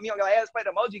TikTok. They put me on. Like, hey, let's play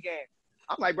the emoji game.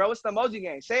 I'm like, bro, what's the emoji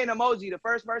game? Say an emoji. The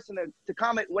first person to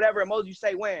comment whatever emoji you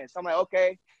say wins. So I'm like,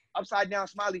 okay, upside down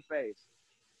smiley face.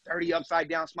 30 upside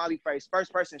down smiley face.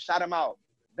 First person, shout him out.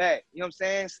 Bet. You know what I'm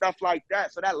saying? Stuff like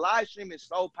that. So that live stream is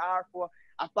so powerful.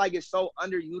 I feel like it's so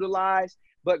underutilized.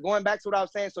 But going back to what I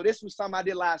was saying, so this was something I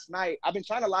did last night. I've been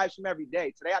trying to live stream every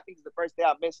day. Today, I think is the first day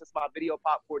I missed since my video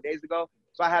popped 4 days ago.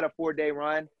 So I had a 4-day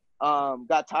run.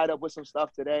 Got tied up with some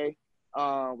stuff today.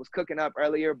 Was cooking up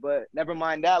earlier, but never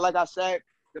mind that. Like I said,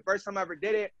 the first time I ever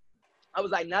did it, I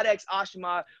was like, Not X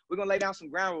Ashima, we're going to lay down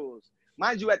some ground rules.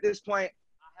 Mind you, at this point,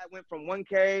 I had went from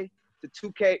 1K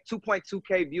to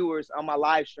 2.2K viewers on my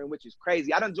live stream, which is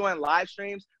crazy. I done joined live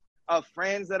streams of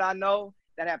friends that I know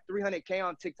that have 300K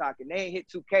on TikTok, and they ain't hit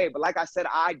 2K. But like I said,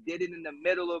 I did it in the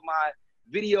middle of my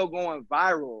video going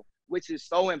viral, which is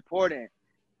so important.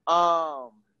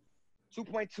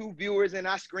 2.2 viewers, and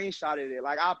I screenshotted it.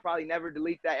 Like, I'll probably never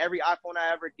delete that. Every iPhone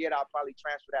I ever get, I'll probably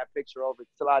transfer that picture over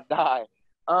till I die.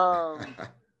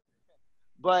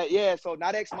 But yeah, so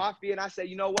Not X Mafia, and I said,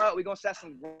 you know what? We're going to set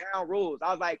some ground rules.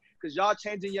 I was like, because y'all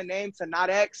changing your name to Not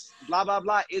X, blah, blah,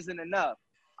 blah, isn't enough.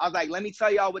 I was like, let me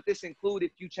tell y'all what this include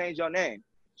if you change your name.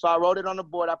 So I wrote it on the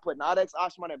board. I put Not X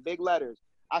Ashman in big letters.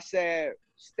 I said,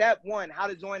 step 1, how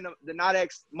to join the Not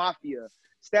X Mafia.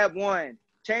 Step 1,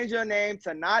 change your name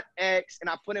to Not X, and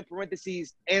I put in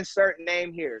parentheses, insert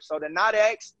name here. So the Not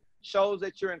X shows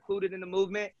that you're included in the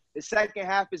movement. The second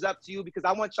half is up to you because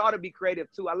I want y'all to be creative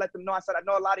too. I let them know. I said, I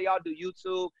know a lot of y'all do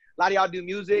YouTube. A lot of y'all do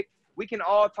music. We can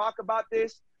all talk about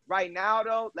this. Right now,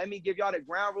 though, let me give y'all the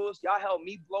ground rules. Y'all help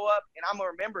me blow up, and I'm going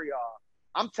to remember y'all.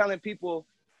 I'm telling people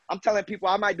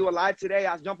I might do a live today.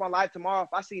 I'll jump on live tomorrow.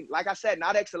 If I see, like I said,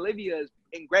 Not X Olivia is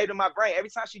engraved in my brain. Every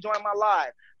time she joined my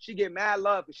live, she get mad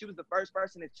love because she was the first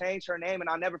person to change her name, and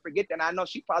I'll never forget that. And I know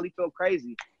she probably feel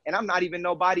crazy, and I'm not even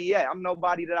nobody yet. I'm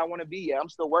nobody that I want to be yet. I'm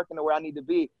still working to where I need to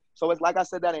be. So it's like I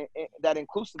said, that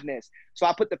inclusiveness. So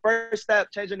I put the first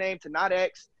step, change your name to not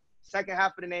X. Second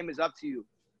half of the name is up to you.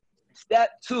 Step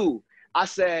 2, I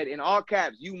said in all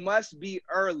caps, you must be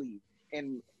early,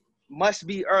 and must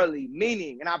be early,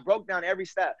 meaning, and I broke down every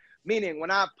step, meaning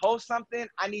when I post something,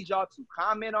 I need y'all to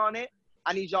comment on it.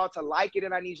 I need y'all to like it,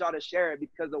 and I need y'all to share it,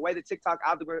 because the way the TikTok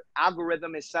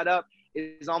algorithm is set up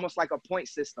is almost like a point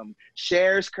system.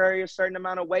 Shares carry a certain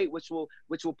amount of weight, which will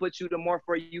put you to more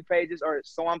For You pages, or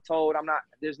so I'm told. I'm not,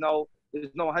 there's no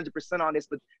 100% on this,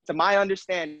 but to my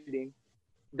understanding,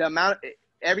 the amount,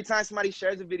 every time somebody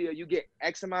shares a video, you get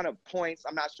X amount of points.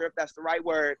 I'm not sure if that's the right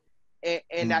word.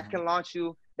 And that can launch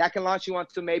you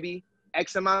onto maybe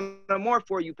X amount of more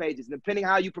For You pages. Depending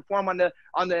how you perform on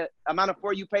the amount of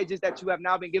For You pages that you have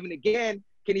now been given again,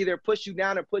 can either push you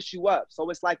down or push you up. So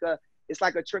it's like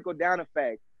a trickle down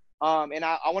effect. And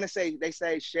I want to say, they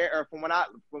say share, or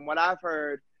from what I've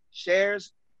heard,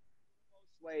 shares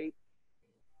weight,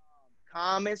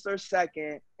 comments are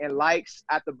second, and likes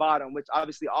at the bottom, which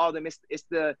obviously all of them, it's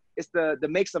the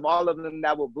mix of all of them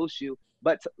that will boost you.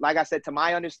 But like I said, to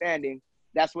my understanding,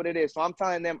 that's what it is. So I'm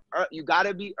telling them, you got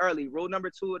to be early. Rule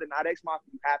number 2 of the Not X Mafia,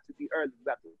 you have to be early. You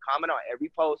have to comment on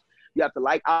every post. You have to,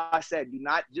 like I said, do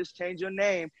not just change your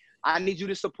name. I need you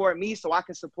to support me so I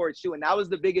can support you. And that was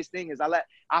the biggest thing, is I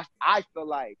feel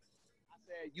like, I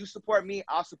said, you support me,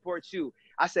 I'll support you.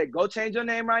 I said, go change your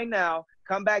name right now.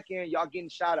 Come back in, y'all getting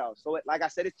shout outs. So like I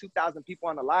said, it's 2,000 people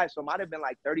on the live. So it might have been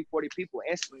like 30, 40 people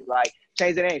instantly like,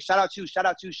 change the name, shout out you, shout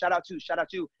out you, shout out you, shout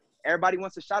out you. Everybody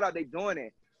wants a shout out, they doing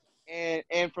it.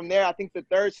 And from there, I think the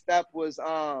third step was,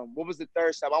 what was the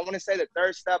third step? I want to say the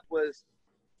third step was,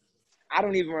 I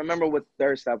don't even remember what the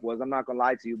third step was. I'm not going to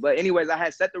lie to you. But anyways, I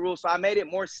had set the rules. So I made it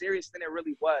more serious than it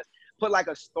really was. Put like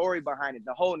a story behind it,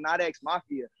 the whole Not X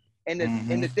Mafia. And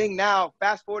the thing now,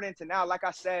 fast forward into now, like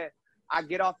I said, I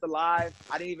get off the live.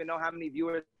 I didn't even know how many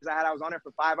viewers I had. I was on there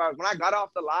for 5 hours. When I got off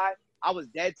the live, I was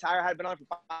dead tired. I had been on for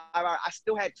 5 hours. I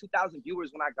still had 2,000 viewers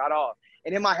when I got off.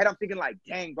 And in my head, I'm thinking like,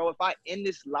 dang, bro, if I end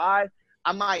this live,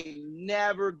 I might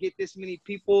never get this many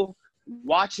people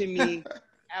watching me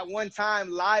at one time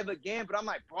live again. But I'm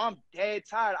like, bro, I'm dead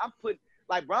tired. I'm putting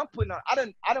on, I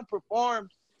done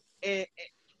performed in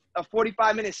a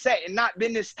 45-minute set and not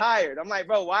been this tired. I'm like,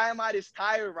 bro, why am I this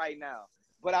tired right now?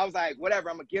 But I was like, whatever,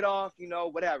 I'm gonna get off,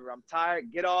 whatever. I'm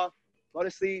tired, get off, go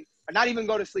to sleep. Or not even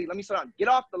go to sleep. Let me slow down. Get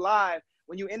off the live.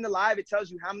 When you end the live, it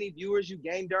tells you how many viewers you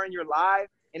gained during your live,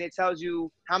 and it tells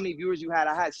you how many viewers you had.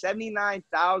 I had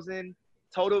 79,000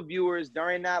 total viewers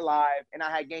during that live, and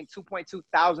I had gained 2.2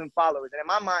 thousand followers. And in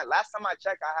my mind, last time I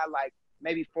checked, I had like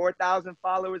maybe 4,000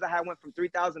 followers. I had went from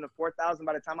 3,000 to 4,000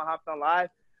 by the time I hopped on live.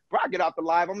 Bro, I get off the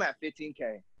live, I'm at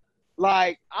 15K.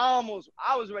 Like, I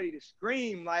was ready to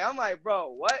scream. Like, I'm like, bro,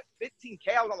 what?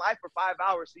 15K? I was on live for 5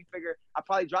 hours. So you figure I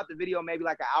probably dropped the video maybe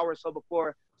like an hour or so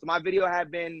before. So my video had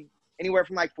been anywhere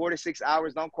from like 4 to 6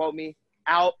 hours, don't quote me,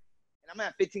 out. And I'm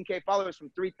at 15K followers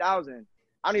from 3,000.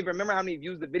 I don't even remember how many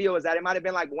views the video was at. It might have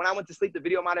been like, when I went to sleep, the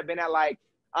video might have been at like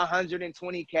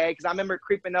 120K. Because I remember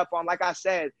creeping up on, like I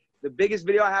said, the biggest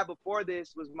video I had before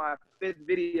this was my 5th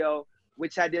video,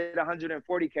 which I did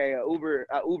 140K,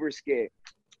 a Uber skit.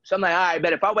 So I'm like, all right,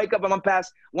 bet if I wake up, I'm gonna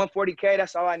pass 140K,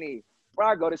 that's all I need. Bro,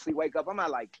 I go to sleep, wake up, I'm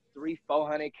at like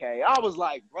 400K. I was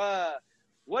like, bruh,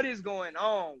 what is going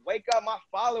on? Wake up, my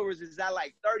followers is at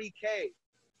like 30K.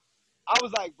 I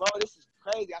was like, bro, this is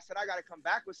crazy. I said, I gotta come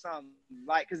back with something.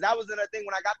 Like, cause that was another thing.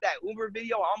 When I got that Uber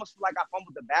video, I almost feel like I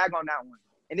fumbled the bag on that one.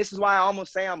 And this is why I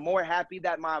almost say I'm more happy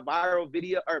that my viral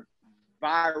video, or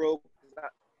viral,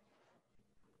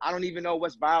 I don't even know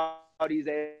what's viral these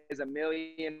days, 1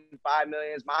 million, 5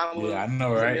 million. Mine was, yeah, I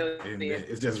know, right?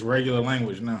 It's just regular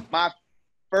language now. My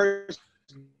first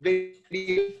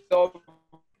video over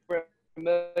 1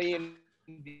 million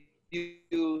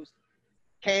views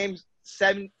came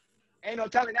 7. Ain't no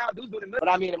telling now, dudes doing 1 million. But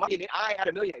I mean, I ain't had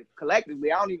 1 million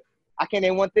collectively. I can't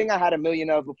name one thing I had 1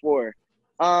 million of before.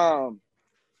 So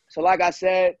like I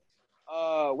said,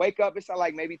 wake up, it's at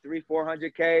like maybe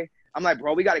 300-400K. I'm like,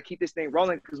 bro, we got to keep this thing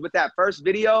rolling. Because with that first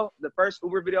video, the first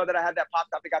Uber video that I had that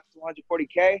popped up, it got to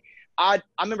 240K. I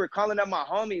remember calling up my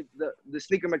homie, the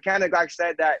sneaker mechanic, like I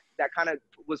said, that kind of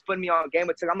was putting me on game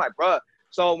with. I'm like, bro,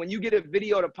 so when you get a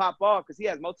video to pop off, because he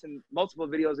has multiple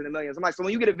videos in the millions. I'm like, so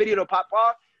when you get a video to pop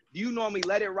off, do you normally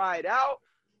let it ride out?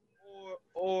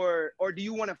 Or do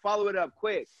you want to follow it up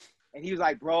quick? And he was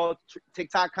like, bro,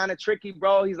 TikTok kind of tricky,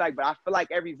 bro. He's like, but I feel like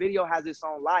every video has its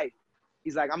own life.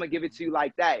 He's like, I'm going to give it to you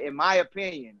like that, in my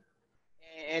opinion.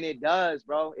 And it does,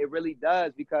 bro. It really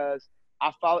does, because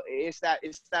I follow. It's that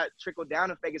trickle down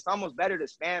effect. It's almost better to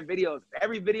spam videos.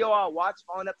 Every video I watch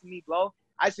following up to me blow.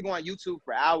 I used to go on YouTube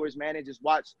for hours, man, and just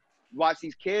watch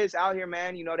these kids out here,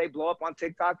 man. You know, they blow up on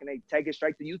TikTok and they take it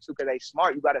straight to YouTube because they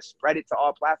smart. You got to spread it to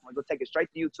all platforms. Go take it straight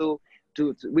to YouTube.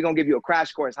 We're going to give you a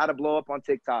crash course, how to blow up on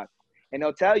TikTok. And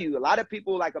they'll tell you, a lot of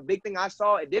people, like a big thing I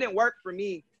saw, it didn't work for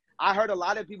me. I heard a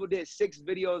lot of people did 6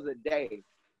 videos a day.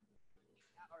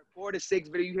 4 to 6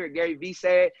 videos. You hear Gary Vee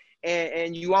say it,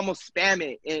 and you almost spam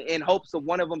it in hopes of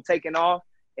one of them taking off.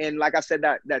 And like I said,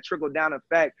 that trickle down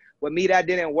effect. With me, that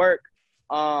didn't work.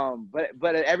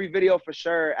 But every video for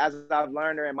sure, as I've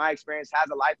learned or in my experience, has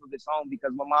a life of its own,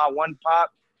 because when my one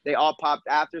popped, they all popped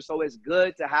after. So it's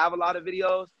good to have a lot of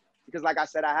videos, because like I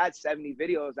said, I had 70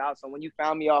 videos out. So when you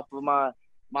found me off of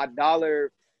my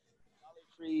Dollar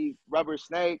Tree rubber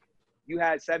snake, you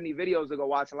had 70 videos to go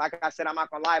watch. And like I said, I'm not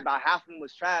gonna lie, about half of them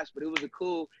was trash, but it was a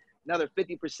cool another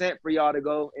 50% for y'all to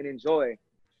go and enjoy.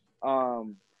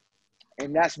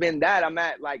 And that's been that. I'm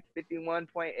at like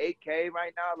 51.8K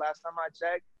right now, last time I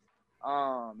checked.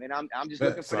 And I'm just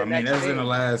looking for the next that's thing. in the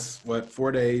last,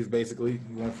 4 days, basically.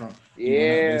 You went from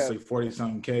basically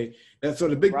 40-something K. So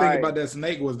the big thing about that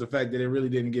snake was the fact that it really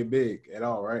didn't get big at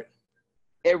all, right?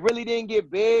 It really didn't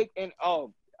get big. And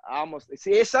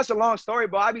it's such a long story,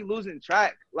 but I be losing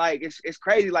track. Like it's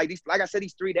crazy. Like I said,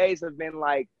 these 3 days have been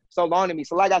like so long to me.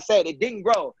 So like I said, it didn't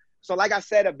grow. So like I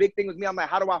said, a big thing with me, I'm like,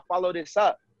 how do I follow this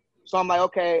up? So I'm like,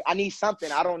 okay, I need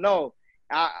something. I don't know.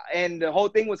 And the whole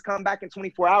thing was come back in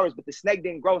 24 hours, but the snake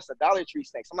didn't grow. It's a Dollar Tree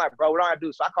snake. So I'm like, bro, what do I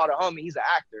do? So I called a homie. He's an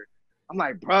actor. I'm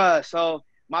like, bruh, so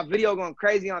my video going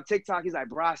crazy on TikTok. He's like,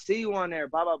 bro, I see you on there,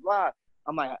 blah, blah, blah.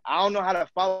 I'm like, I don't know how to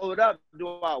follow it up. Do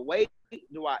I wait?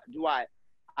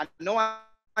 I know I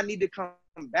need to come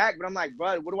back, but I'm like,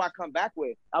 bro, what do I come back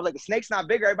with? I was like, the snake's not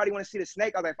bigger. Everybody want to see the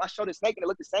snake. I was like, if I show the snake and it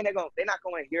look the same, they're not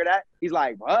going to hear that. He's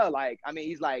like, bro, like, I mean,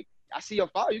 he's like, I see your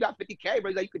follower. You got 50K,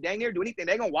 bro. He's like, you could dang near do anything.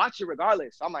 They're going to watch it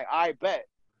regardless. So I'm like, I bet.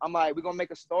 I'm like, we're going to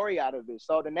make a story out of it.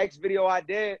 So the next video I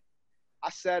did, I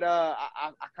said, I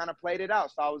kind of played it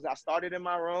out. So I started in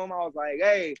my room. I was like,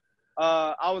 hey,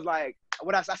 I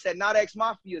said, not X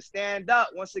Mafia, stand up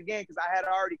once again, because I had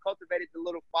already cultivated the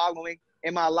little following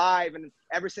in my live. And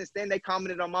ever since then, they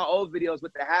commented on my old videos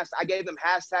with the hashtag. I gave them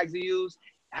hashtags to use.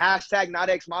 Hashtag not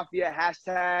X Mafia,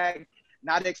 hashtag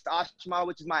notxashamad,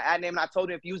 which is my ad name. And I told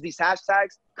them if you use these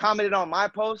hashtags, commented on my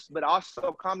post, but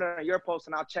also comment on your post,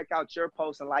 and I'll check out your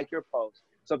post and like your post.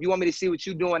 So if you want me to see what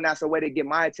you're doing, that's a way to get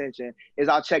my attention, is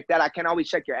I'll check that. I can't always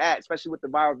check your ad, especially with the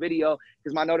viral video,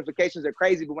 because my notifications are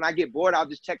crazy. But when I get bored, I'll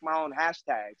just check my own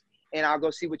hashtags, and I'll go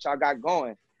see what y'all got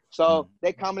going. So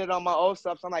they commented on my old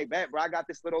stuff. So I'm like, bet, bro, I got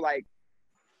this little, like,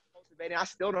 cultivating. I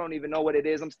still don't even know what it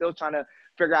is. I'm still trying to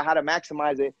figure out how to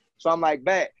maximize it. So I'm like,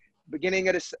 bet. Beginning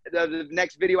of the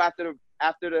next video after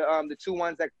the 2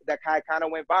 ones that kind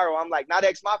of went viral, I'm like, not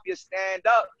X Mafia, stand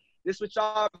up. This what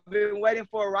y'all been waiting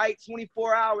for, right?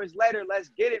 24 hours later, let's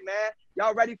get it, man.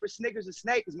 Y'all ready for Snickers and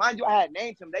Snake? Because mind you, I had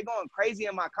named him. They going crazy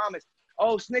in my comments.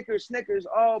 Oh, Snickers,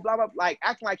 oh, blah, blah, like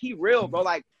acting like he real, bro.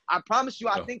 Like, I promise you,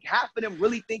 I think half of them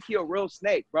really think he a real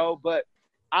snake, bro. But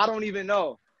I don't even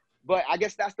know. But I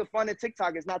guess that's the fun of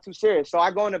TikTok. It's not too serious. So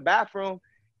I go in the bathroom,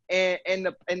 and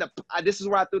this is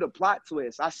where I threw the plot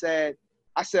twist. I said,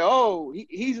 oh,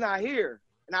 he's not here.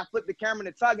 And I flipped the camera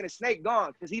to Tug, and the snake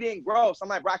gone because he didn't grow. So I'm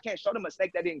like, bro, I can't show them a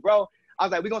snake that didn't grow. I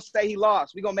was like, we're going to say he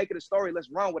lost. We're going to make it a story. Let's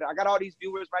run with it. I got all these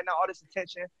viewers right now, all this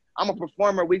attention. I'm a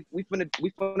performer. We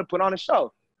finna put on a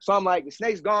show. So I'm like, the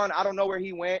snake's gone. I don't know where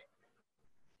he went.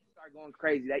 Start going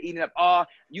crazy. They eating up all,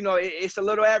 it's a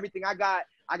little everything. I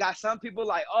got some people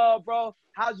like, oh, bro,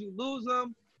 how'd you lose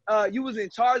them? You was in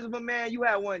charge of them, man. You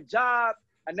had one job.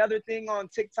 Another thing on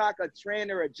TikTok, a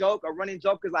trend or a joke, a running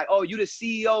joke is like, oh, you the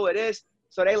CEO of this.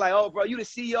 So they like, oh, bro, you the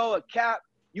CEO of Cap.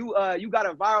 You got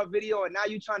a viral video and now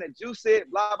you trying to juice it,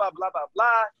 blah, blah, blah, blah,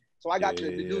 blah. So I got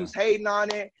the dudes hating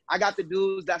on it. I got the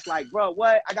dudes that's like, bro,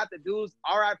 what? I got the dudes,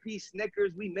 RIP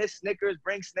Snickers. We miss Snickers.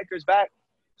 Bring Snickers back.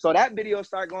 So that video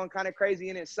started going kind of crazy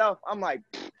in itself. I'm like,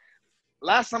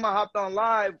 last time I hopped on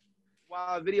live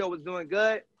while the video was doing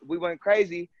good, we went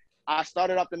crazy. I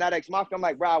started up the Not X Mafia. I'm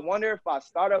like, bro, I wonder if I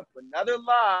start up another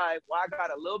live while I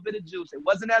got a little bit of juice. It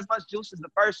wasn't as much juice as the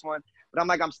first one, but I'm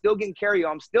like, I'm still getting carry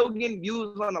on. I'm still getting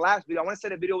views on the last video. I want to say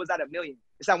the video was at 1 million.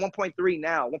 It's at 1.3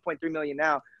 now, 1.3 million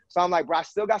now. So I'm like, bro, I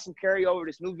still got some carryover.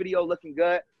 This new video looking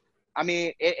good. I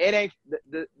mean, it ain't,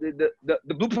 the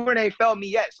blueprint ain't failed me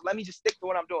yet. So let me just stick to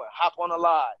what I'm doing. Hop on a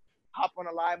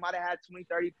live. Might have had 20,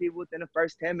 30 people within the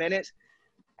first 10 minutes.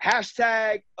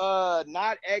 Hashtag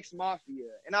not X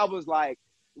Mafia. And I was like,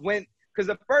 because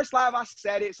the first live I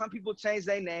said it, some people changed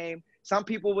their name. some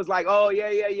people was like, oh,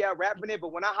 yeah, rapping it.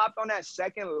 But when I hopped on that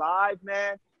second live,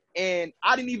 man, and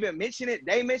I didn't even mention it,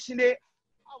 they mentioned it,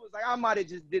 I was like, I might have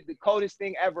just did the coldest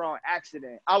thing ever on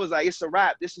accident. I was like, it's a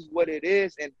rap. This is what it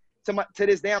is. And to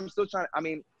this day, I'm still trying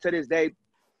to, to this day,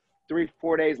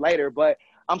 3-4 days later, but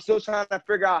I'm still trying to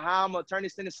figure out how I'm gonna turn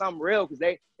this into something real, because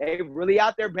they really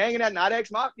out there banging that Not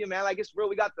X Mafia, man. Like, it's real.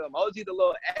 We got the emoji, the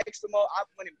little X emoji. I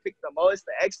went and picked the emoji,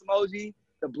 the X emoji,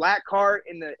 the black heart,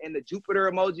 and the Jupiter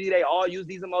emoji. They all use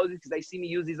these emojis because they see me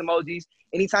use these emojis.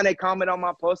 Anytime they comment on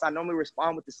my post, I normally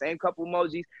respond with the same couple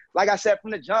emojis. Like I said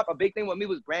from the jump, a big thing with me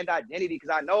was brand identity, because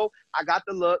I know I got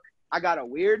the look. I got a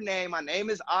weird name. My name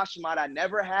is notxashamad. I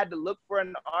never had to look for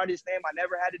an artist name. I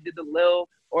never had to do the Lil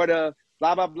or the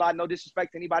blah, blah, blah. No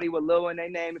disrespect to anybody with Lil in their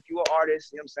name if you're an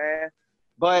artist, you know what I'm saying?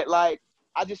 But, like,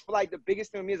 I just feel like the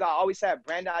biggest thing with me is I always had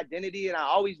brand identity, and I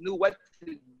always knew what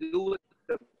to do with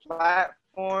the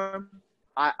platform.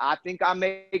 I think I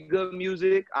make good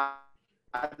music. I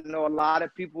know a lot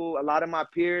of people, a lot of my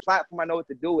peers, platform, I know what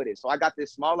to do with it. So I got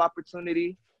this small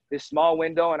opportunity, this small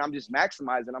window, and I'm just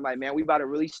maximizing. I'm like, man, we about to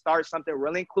really start something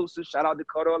really inclusive. Shout out to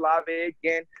Kodo Olave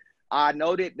again. I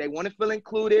know that they want to feel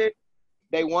included.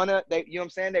 They want to, you know what I'm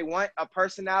saying? They want a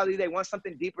personality. They want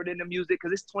something deeper than the music,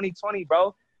 because it's 2020,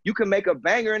 bro. You can make a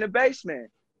banger in the basement.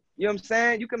 You know what I'm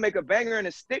saying? You can make a banger in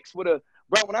the sticks with a,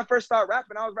 bro, when I first started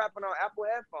rapping, I was rapping on Apple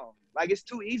headphones. Like, it's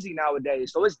too easy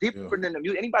nowadays. So it's deeper than the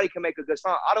music. Anybody can make a good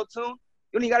song. Auto-tune,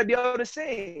 you don't even got to be able to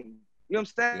sing. You know what I'm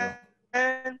saying?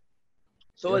 Yeah.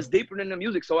 So it's deeper than the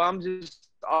music. So I'm just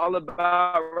all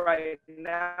about right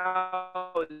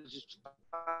now is just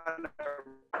trying to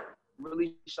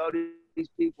really show these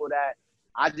people that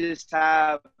I just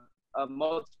have a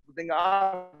multiple thing.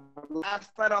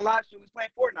 Last night on live stream, we was playing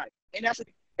Fortnite. And that's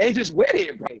and just with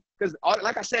it, bro. Because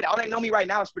like I said, all they know me right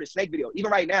now is for the Snake video.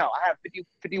 Even right now, I have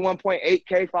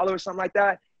 51.8K followers, something like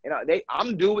that. And I'm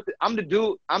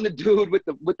the dude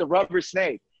with the rubber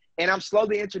snake. And I'm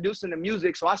slowly introducing the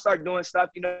music. So I start doing stuff,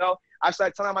 you know. I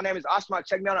started telling them my name is notxashamad.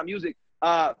 Check me out on music.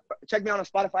 Check me out on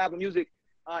Spotify, Apple Music.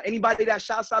 Anybody that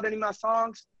shouts out any of my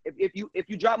songs, if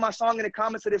you drop my song in the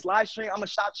comments of this live stream, I'm gonna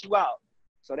shout you out.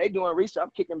 So they doing research. I'm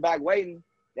kicking back, waiting.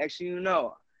 Next thing you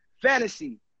know,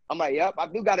 Fantasy. I'm like, yep, I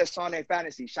do got a song named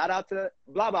Fantasy. Shout out to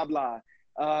blah blah blah.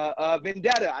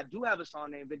 Vendetta. I do have a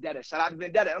song named Vendetta. Shout out to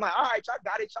Vendetta. I'm like, all right, y'all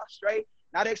got it, y'all straight.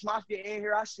 Not X Mafia in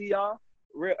here. I see y'all.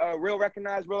 Real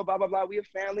recognized, real blah blah blah. We a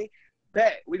family.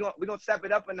 Bet we gonna step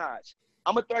it up a notch.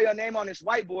 I'm gonna throw your name on this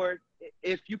whiteboard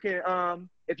if you can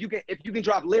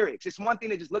drop lyrics. It's one thing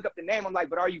to just look up the name. I'm like,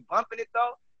 but are you bumping it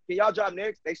though? Can y'all drop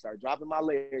lyrics? They start dropping my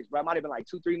lyrics, bro. It might have been like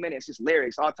 2-3 minutes, just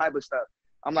lyrics, all type of stuff.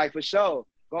 I'm like, for sure,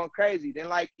 going crazy. Then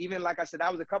even like I said,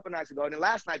 that was a couple nights ago. And then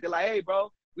last night they're like, hey,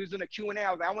 bro, we was doing a Q&A.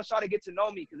 I was like, I want y'all to get to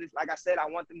know me, because it's like I said, I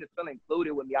want them to feel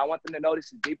included with me. I want them to know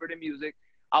this is deeper than music.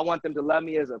 I want them to love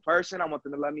me as a person. I want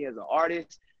them to love me as an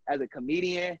artist, as a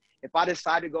comedian. If I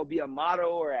decide to go be a model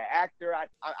or an actor, I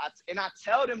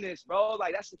tell them this, bro.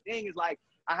 Like, that's the thing, is like,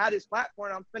 I had this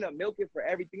platform. I'm finna milk it for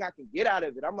everything I can get out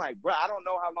of it. I'm like, bro, I don't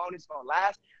know how long it's gonna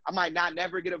last. I might not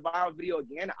never get a viral video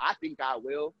again. I think I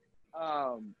will,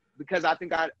 because I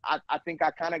think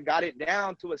I kind of got it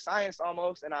down to a science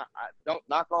almost. And I don't,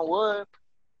 knock on wood,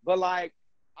 but like,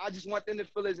 I just want them to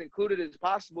feel as included as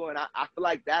possible. And I feel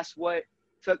like that's what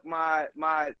took my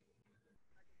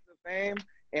fame.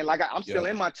 And like, I'm still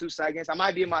in my 2 seconds. I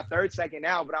might be in my 3rd second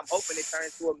now, but I'm hoping it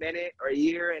turns to a minute or a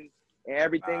year and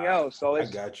everything else. So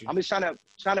it's, I'm just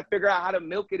trying to figure out how to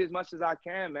milk it as much as I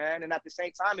can, man. And at the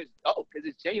same time, it's dope because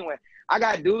it's genuine. I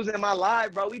got dudes in my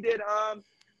live, bro. We did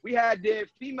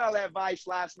female advice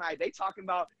last night. They talking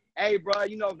about, hey, bro,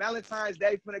 you know, Valentine's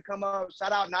Day finna come up.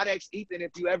 Shout out Not X Ethan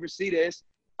if you ever see this.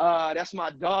 That's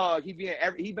my dog. He been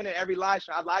in every live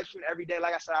stream. I live stream every day.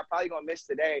 Like I said, I'm probably gonna miss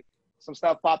today. Some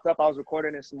stuff popped up. I was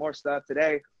recording and some more stuff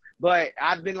today. But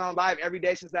I've been on live every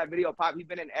day since that video popped. He's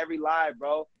been in every live,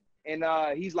 bro. And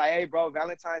he's like, hey, bro,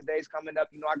 Valentine's Day is coming up.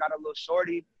 You know, I got a little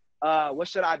shorty. What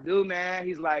should I do, man?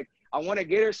 He's like, I want to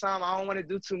get her some. I don't want to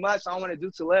do too much. I don't want to do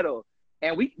too little.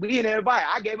 And we in everybody.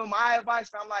 I gave him my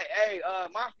advice. I'm like, hey,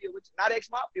 Mafia, Not X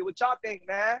Mafia, what y'all think,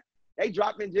 man? They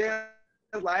dropping gems.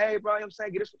 Like, hey, bro, you know what I'm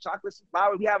saying? Get us some chocolate, some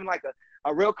flowers. We having like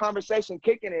a real conversation,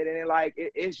 kicking it. And then, like,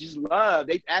 it's just love.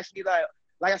 They asked me,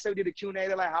 like I said, we did the Q&A.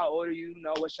 They're like, how old are you? You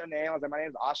know, what's your name? I was like, my name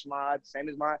is notxashamad, same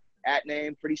as my at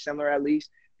name, pretty similar at least.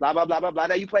 Blah, blah, blah, blah, blah.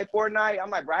 Now you play Fortnite? I'm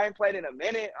like, bro, I ain't played in a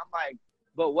minute. I'm like,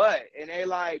 but what? And they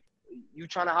like, you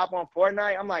trying to hop on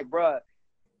Fortnite? I'm like, bro,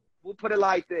 we'll put it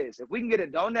like this. If we can get a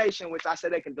donation, which I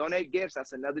said they can donate gifts,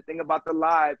 that's another thing about the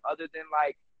live, other than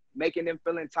like making them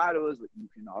feel entitled, is you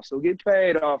can also get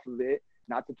paid off of it.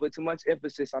 Not to put too much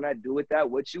emphasis on that. Do with that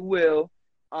what you will.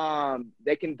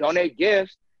 they can donate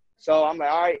gifts. So I'm like,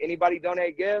 all right, anybody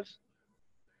donate gifts?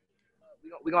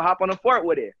 We're going to hop on the fort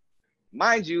with it.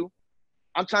 Mind you,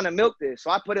 I'm trying to milk this.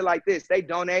 So I put it like this. They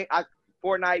donate.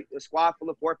 Fortnite, a squad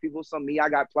full of 4 people. So me, I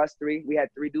got +3. We had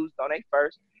 3 dudes donate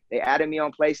first. They added me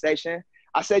on PlayStation.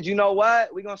 I said, you know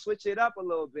what? We're going to switch it up a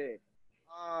little bit.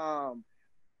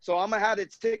 So I'm going to have the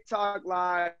TikTok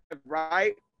live,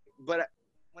 right? But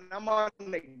when I'm on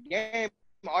the game,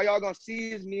 all y'all going to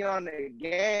see is me on the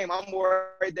game. I'm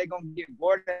worried they're going to get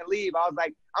bored and leave. I was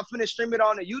like, I'm finna stream it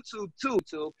on the YouTube too.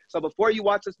 So before you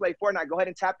watch us play Fortnite, go ahead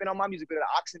and tap in on my music video.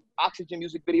 The Oxygen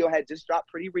music video had just dropped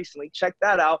pretty recently. Check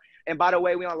that out. And by the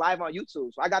way, we on live on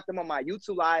YouTube. So I got them on my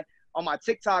YouTube live, on my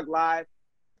TikTok live.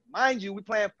 Mind you, we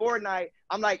playing Fortnite.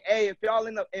 I'm like, hey, if y'all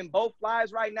in both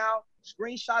lives right now,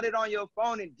 screenshot it on your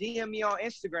phone and DM me on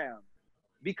Instagram.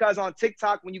 Because on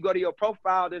TikTok, when you go to your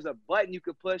profile, there's a button you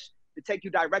could push to take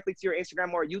you directly to your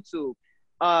Instagram or YouTube.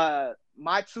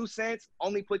 My 2 cents,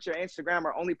 only put your Instagram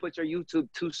or only put your YouTube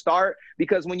to start,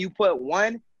 because when you put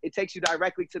 1, it takes you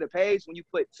directly to the page. When you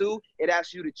put 2, it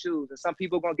asks you to choose. And some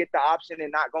people going to get the option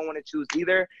and not going to want to choose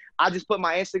either. I just put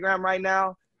my Instagram right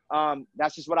now.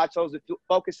 That's just what I chose to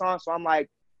focus on. So I'm like,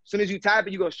 as soon as you type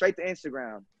it, you go straight to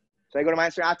Instagram. So I go to my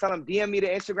Instagram. I tell them, DM me the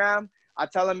Instagram. I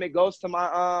tell them it goes to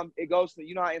my, it goes to,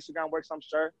 you know how Instagram works, I'm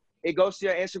sure. It goes to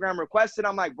your Instagram requested.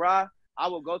 I'm like, bruh, I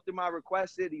will go through my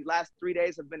requested. These last 3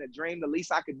 days have been a dream. The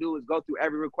least I could do is go through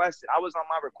every requested. I was on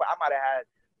my request. I might have had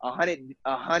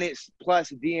 100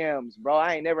 plus DMs, bro.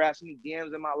 I ain't never had so many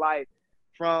DMs in my life,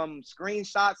 from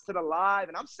screenshots to the live.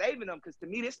 And I'm saving them because to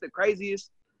me, this is the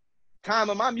craziest time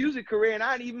of my music career. And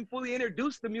I ain't even fully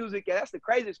introduced the music yet. That's the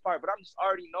craziest part. But I'm just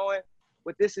already knowing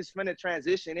what this is finna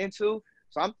transition into.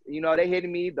 So I'm, you know, they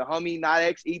hitting me. The homie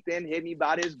Notx Ethan hit me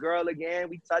about his girl again.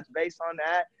 We touched base on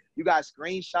that. You got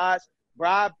screenshots. Bro,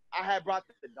 I had brought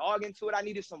the dog into it. I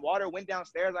needed some water. Went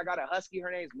downstairs. I got a husky.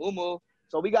 Her name's Mumu.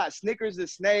 So we got Snickers the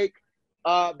Snake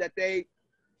that they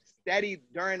steady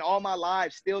during all my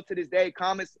lives. Still to this day,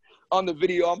 comments on the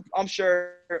video. I'm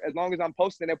sure as long as I'm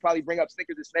posting, they'll probably bring up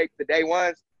Snickers the Snake the day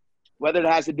ones, whether it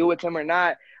has to do with him or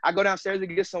not. I go downstairs to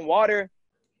get some water.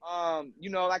 You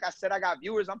know, like I said, I got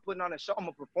viewers. I'm putting on a show. I'm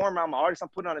a performer. I'm an artist. I'm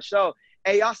putting on a show.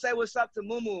 Hey, y'all say what's up to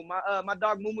Mumu, my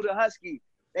dog Mumu the Husky.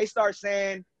 They start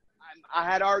saying I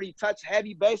had already touched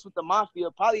heavy bass with the Mafia,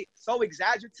 probably so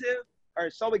exaggerative or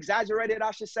so exaggerated,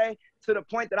 I should say, to the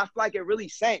point that I feel like it really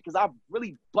sank, because I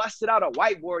really busted out a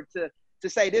whiteboard to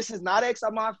say this is not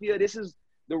Mafia. This is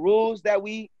the rules that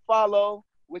we follow,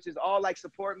 which is all like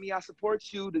support me, I support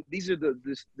you. These are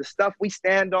the stuff we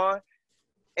stand on.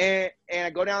 And I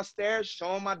go downstairs,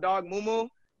 showing my dog Mumu.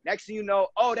 Next thing you know,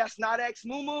 oh, that's not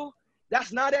Mumu.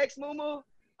 That's not Mumu.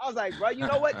 I was like, bro, you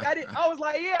know what that is? I was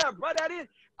like, yeah, bro, that is.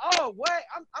 Oh, what?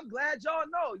 I'm glad y'all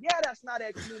know. Yeah, that's not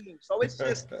Mumu. So it's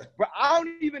just, bro, I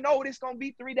don't even know what it's going to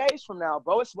be 3 days from now,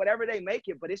 bro. It's whatever they make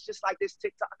it. But it's just like this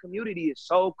TikTok community is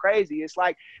so crazy. It's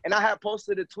like, and I had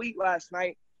posted a tweet last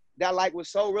night that like was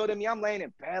so real to me. I'm laying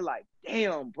in bed like,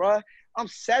 damn, bro. I'm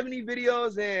 70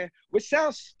 videos in, which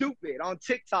sounds stupid on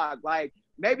TikTok. Like,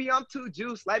 maybe I'm too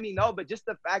juiced, let me know. But just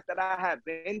the fact that I have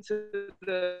been to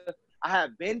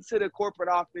the corporate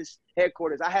office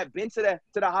headquarters. I have been to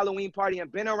the Halloween party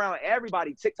and been around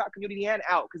everybody, TikTok community and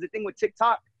out. Because the thing with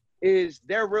TikTok is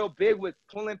they're real big with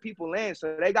pulling people in.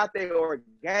 So they got their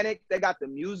organic, they got the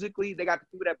musically, they got the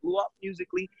people that blew up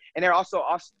musically, and they're also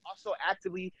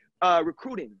actively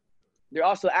recruiting. They're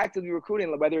also actively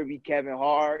recruiting, whether it be Kevin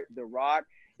Hart, The Rock.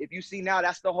 If you see now,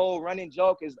 that's the whole running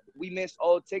joke is we miss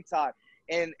old TikTok.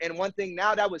 And one thing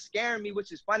now that was scaring me,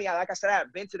 which is funny, like I said, I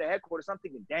have been to the headquarters. I'm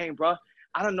thinking, dang, bro,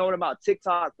 I don't know about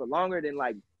TikTok for longer than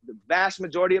like the vast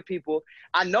majority of people.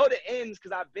 I know the ends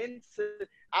because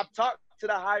I've talked to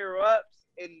the higher ups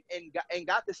and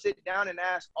got to sit down and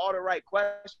ask all the right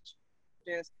questions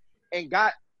and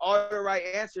got all the right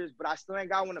answers, but I still ain't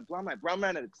got one to blow. I'm like, bro, I'm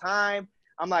running out of time.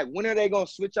 I'm like, when are they going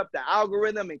to switch up the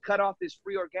algorithm and cut off this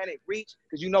free organic reach?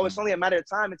 Because, you know, it's only a matter of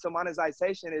time until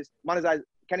monetization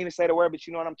can't even say the word, but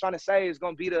you know what I'm trying to say is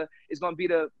going to be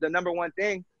the number one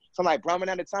thing. So I'm like, bro, I'm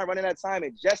running out of time.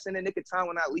 And just in the nick of time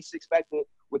when I least expected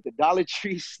with the Dollar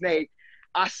Tree snake,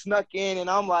 I snuck in and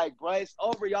I'm like, bro, it's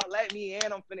over. Y'all let me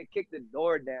in. I'm finna kick the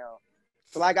door down.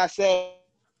 So like I said,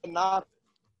 knock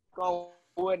on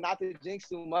wood, not to jinx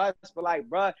too much, but like,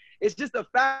 bro, it's just the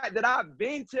fact that I've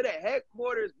been to the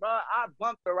headquarters, bro. I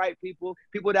bumped the right people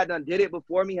that done did it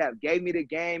before me, have gave me the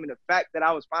game, and the fact that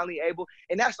I was finally able,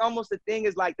 and that's almost the thing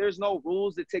is like, there's no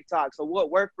rules to TikTok. So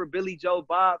what worked for Billy Joe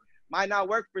Bob might not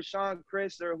work for Sean,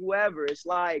 Chris, or whoever. It's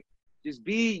like, just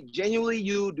be genuinely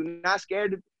you. Do not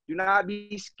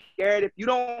be scared. If you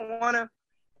don't want to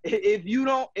If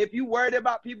you worried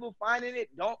about people finding it,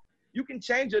 you can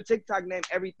change your TikTok name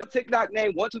every TikTok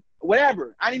name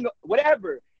whatever. I didn't know,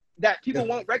 whatever that people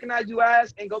won't recognize you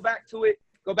as, and go back to it.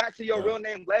 Go back to your real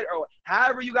name later, or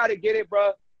however you got to get it,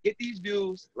 bro. Get these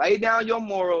views, lay down your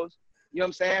morals. You know what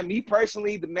I'm saying? Me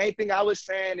personally, the main thing I was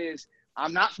saying is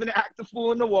I'm not finna act the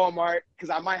fool in the Walmart, because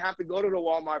I might have to go to the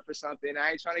Walmart for something.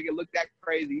 I ain't trying to get looked at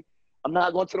crazy. I'm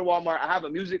not going to the Walmart. I have a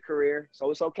music career, so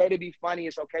it's okay to be funny.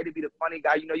 It's okay to be the funny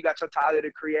guy. You know, you got your Tyler,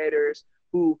 the creators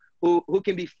who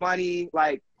can be funny,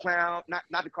 like clown,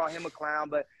 not to call him a clown,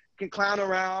 but can clown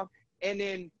around and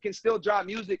then can still drop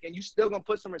music, and you still gonna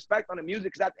put some respect on the music,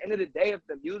 because at the end of the day, if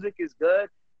the music is good,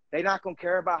 they not gonna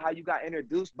care about how you got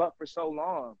introduced but for so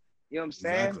long. You know what I'm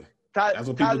saying? Exactly. That's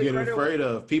what people get afraid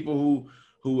of. People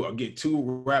who get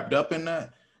too wrapped up in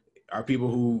that are people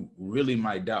who really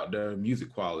might doubt their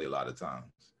music quality a lot of times.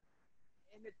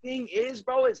 And the thing is,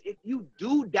 bro, is if you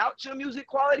do doubt your music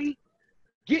quality,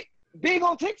 get big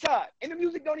on TikTok. And the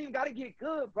music don't even gotta get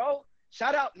good, bro.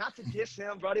 Shout out, not to diss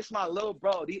him, bro. This is my little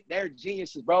bro. They're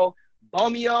geniuses, bro.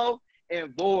 Bomeo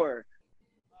and Vor.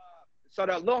 So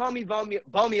the little homie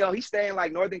Bomeo, he's staying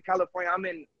like Northern California.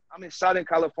 I'm in Southern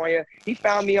California. He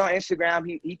found me on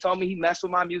Instagram. He told me he messed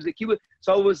with my music.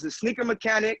 So it was the sneaker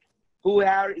mechanic who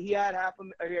he had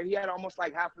almost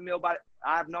like $500,000. But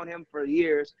I've known him for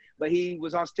years, but he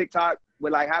was on TikTok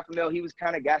with like $500,000. He was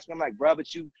kind of gasping. I'm like, bro, but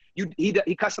he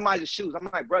customizes shoes. I'm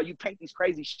like, bro, you paint these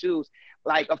crazy shoes.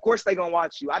 Like, of course they gonna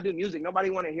watch you. I do music. Nobody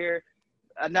want to hear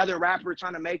another rapper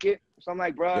trying to make it. So I'm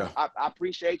like, bro, I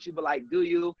appreciate you, but like, do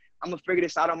you? I'm gonna figure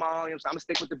this out on my own. So I'm gonna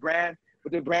stick with the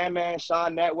BrandMan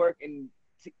Sean network, and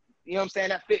you know what I'm saying,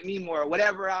 that fit me more.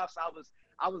 Whatever else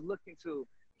I was looking to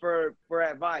for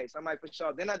advice. I'm like, for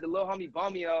sure. Then the little homie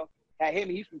Bomeo had hit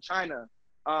me. He's from China,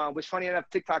 which funny enough,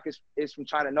 TikTok is from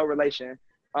China. No relation.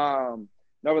 No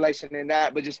relation in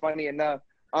that, but just funny enough.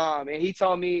 And he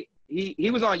told me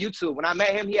he was on YouTube. When I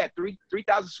met him, he had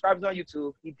 3,000 subscribers on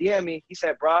YouTube. He DM'd me. He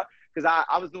said, bro, because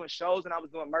I was doing shows and I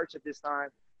was doing merch at this time,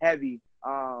 heavy.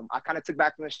 I kind of took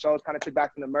back from the shows, kind of took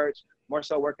back from the merch, more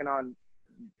so working on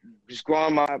just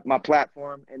growing my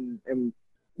platform and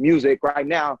music right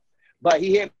now. But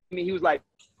he hit me. He was like,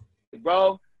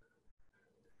 bro,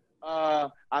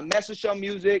 I mess with your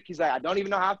music. He's like, I don't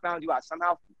even know how I found you. I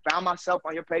somehow found myself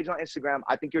on your page on Instagram.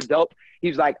 I think you're dope. He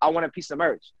was like, I want a piece of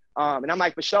merch. And I'm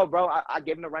like, for sure, bro. I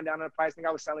gave him a rundown of the price. I think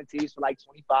I was selling tees for like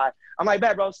 25. I'm like,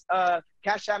 bet, bro.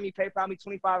 Cash out me, PayPal me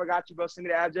 25. I got you, bro. Send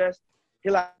me the address.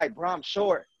 He's like, bro, I'm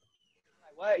short.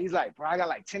 I'm like, what? He's like, bro, I got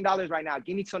like $10 right now.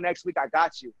 Give me till next week. I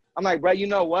got you. I'm like, bro, you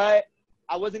know what?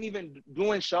 I wasn't even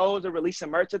doing shows or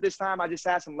releasing merch at this time. I just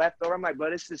had some leftover. I'm like,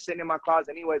 bro, this is sitting in my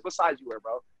closet anyways. What size you wear,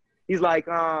 bro? He's like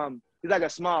a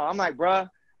small. I'm like, bro,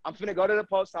 I'm finna go to the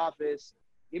post office.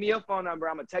 Give me your phone number.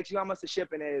 I'm gonna text you how much the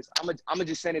shipping is. I'm gonna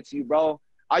just send it to you, bro.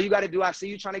 All you gotta do, I see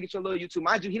you trying to get your little YouTube.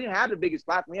 Mind you, he didn't have the biggest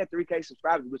platform. He had 3K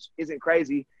subscribers, which isn't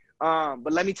crazy.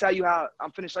 But let me tell you how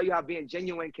I'm finna show you how being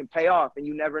genuine can pay off, and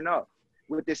you never know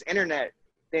with this internet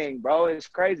thing, bro. It's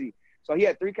crazy. So he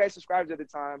had 3K subscribers at the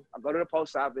time. I go to the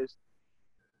post office,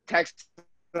 text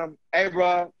him, hey,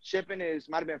 bro, shipping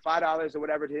might have been $5 or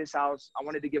whatever to his house. I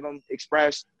wanted to give him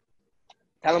express.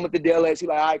 Tell him what the deal is. He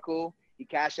like, all right, cool. He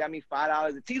cashed out me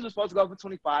 $5. The tees was supposed to go for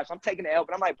 25, so I'm taking the L.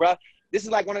 But I'm like, bro, this is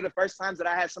like one of the first times that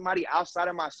I had somebody outside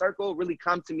of my circle really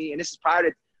come to me, and this is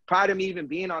prior to me even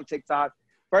being on TikTok.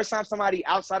 First time somebody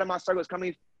outside of my circle is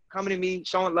coming to me,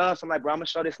 showing love. So I'm like, bro, I'm gonna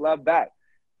show this love back.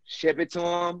 Ship it to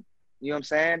him. You know what I'm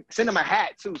saying? Send him a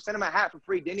hat too. Send him a hat for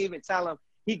free. Didn't even tell him.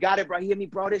 He got it, bro. He hit me,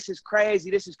 bro. This is crazy.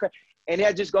 This is crazy. And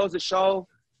that just goes to show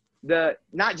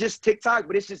not just TikTok,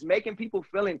 but it's just making people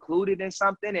feel included in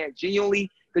something and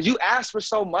genuinely, because you ask for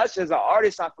so much as an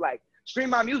artist. I feel like, stream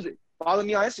my music, follow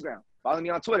me on Instagram, follow me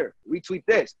on Twitter, retweet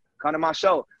this, come to my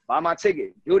show, buy my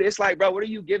ticket. Dude, it's like, bro, what are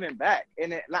you giving back?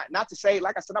 And not to say,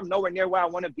 like I said, I'm nowhere near where I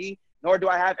want to be, nor do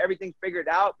I have everything figured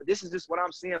out, but this is just what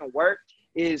I'm seeing work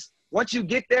is once you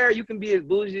get there, you can be as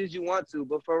bougie as you want to.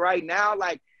 But for right now,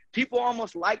 like, people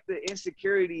almost like the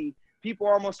insecurity. People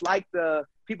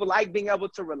like being able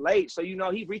to relate. So, you know,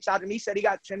 he reached out to me, said he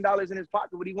got $10 in his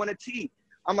pocket. Would he want a tee?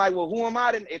 I'm like, well, who am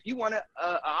I? And if you want a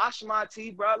Ashamad tee,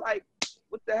 bro, like,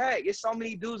 what the heck? It's so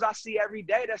many dudes I see every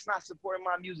day that's not supporting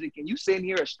my music. And you sitting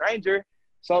here a stranger.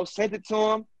 So sent it to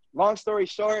him. Long story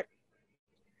short,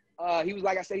 he was,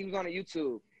 like I said, he was on a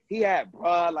YouTube. He had,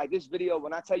 bruh, like this video,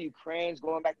 when I tell you cringe,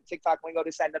 going back to TikTok lingo,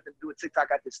 this had nothing to do with TikTok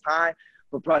at this time.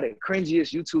 But, bro, the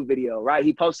cringiest YouTube video, right?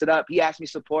 He posted up. He asked me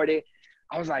to support it.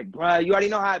 I was like, bruh, you already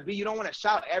know how it be. You don't want to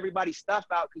shout everybody's stuff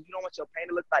out because you don't want your pain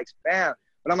to look like spam.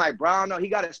 But I'm like, bro, I don't know. He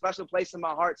got a special place in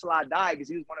my heart till I die because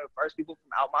he was one of the first people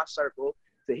from out my circle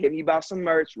to hit me about some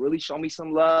merch, really show me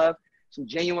some love, some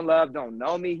genuine love. Don't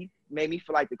know me. He made me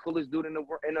feel like the coolest dude in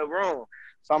the room.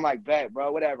 So I'm like, bet,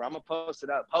 bro, whatever. I'm gonna post it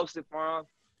up, post it for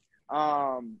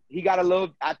him. He got a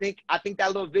little. I think that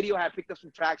little video had picked up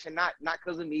some traction, not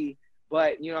because of me,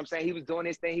 but you know what I'm saying. He was doing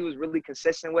his thing. He was really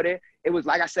consistent with it. It was,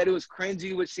 like I said, it was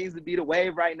cringy, which seems to be the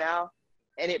wave right now.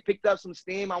 And it picked up some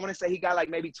steam. I want to say he got like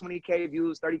maybe 20K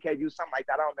views, 30K views, something like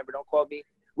that. I don't remember. Don't quote me.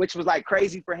 Which was like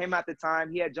crazy for him at the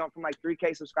time. He had jumped from like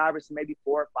 3K subscribers to maybe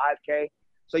 4 or 5K.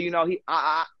 So, you know,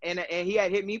 and he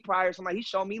had hit me prior. So I'm like, he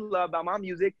showed me love about my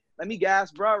music. Let me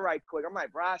gas bro right quick. I'm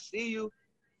like, bro, I see you.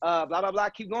 Blah, blah, blah.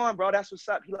 Keep going, bro. That's what's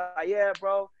up. He like, yeah,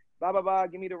 bro. Blah, blah, blah.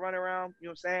 Give me the runaround. You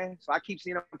know what I'm saying? So I keep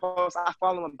seeing him post. I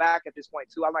follow him back at this point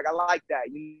too. I'm like, I like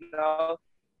that. You know,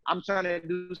 I'm trying to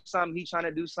do something. He's trying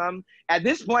to do something. At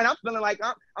this point, I'm feeling like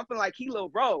he little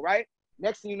bro, right?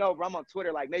 Next thing you know, bro, I'm on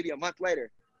Twitter like maybe a month later.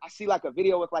 I see like a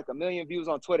video with like 1 million views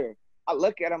on Twitter. I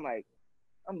look at him like,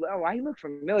 oh, why he look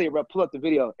familiar, bro? Pull up the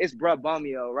video. It's bruh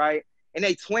Bumio, right? And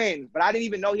they twins, but I didn't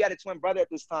even know he had a twin brother at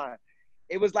this time.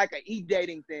 It was like an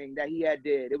e-dating thing that he had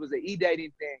did. It was an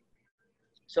e-dating thing.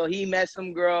 So he met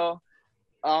some girl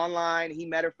online. He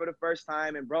met her for the first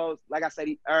time, and bro, like I said,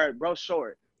 bro's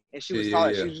short, and she was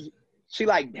taller. Yeah. She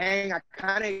like, dang, I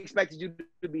kind of expected you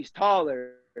to be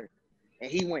taller,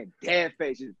 and he went dead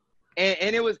faces.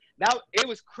 And it was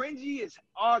cringy as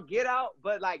all get out,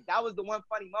 but like that was the one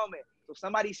funny moment. So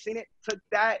somebody seen it, took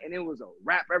that, and it was a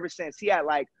wrap ever since. He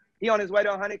on his way to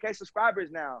 100K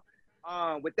subscribers now.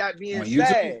 With that being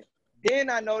said, then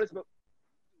I noticed on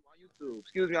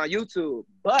YouTube.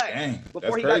 But dang,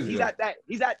 before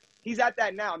he's at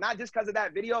that now. Not just because of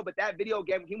that video, but that video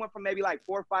he went from maybe like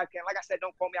 4 or 5K. Like I said,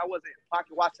 don't quote me, I wasn't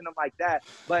pocket watching him like that.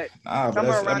 But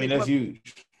somewhere around, that's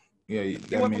huge. Yeah,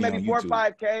 he went from maybe 4 or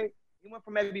 5K. He went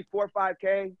from maybe 4 or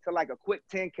 5K to like a quick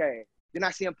 10K. Then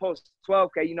I see him post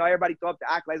 12K. You know, everybody throw up the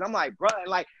accolades. I'm like, bro,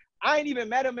 like I ain't even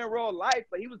met him in real life,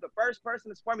 but he was the first person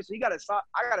to support me. So I got a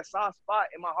soft spot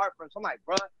in my heart for him. So I'm like,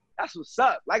 bro, that's what's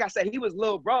up. Like I said, he was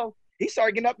little bro. He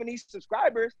started getting up in these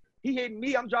subscribers. He hitting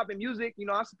me. I'm dropping music. You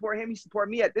know, I support him. He support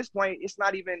me. At this point, it's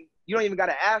not even, you don't even got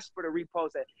to ask for the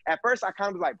repost. At first, I kind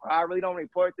of was like, bro, I really don't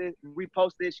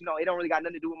repost this. You know, it don't really got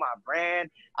nothing to do with my brand.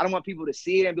 I don't want people to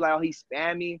see it and be like, oh, he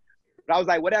spammed me. But I was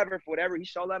like, whatever, for whatever. He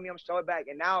showed love me, I'm show it back.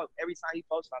 And now every time he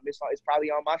posts something, it's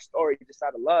probably on my story just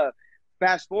out of love.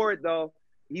 Fast forward though,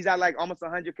 he's at like almost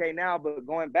 100K now, but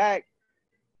going back,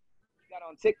 he got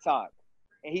on TikTok.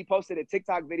 And he posted a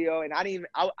TikTok video, and I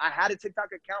had a TikTok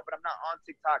account, but I'm not on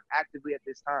TikTok actively at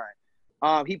this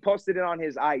time. He posted it on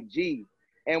his IG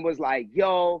and was like,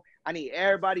 yo, I need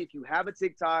everybody, if you have a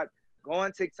TikTok, go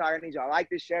on TikTok. I need y'all like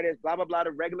this, share this, blah, blah, blah,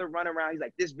 the regular runaround. He's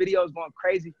like, this video is going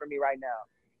crazy for me right now.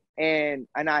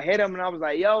 And I hit him, and I was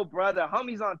like, yo, brother,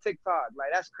 homie's on TikTok. Like,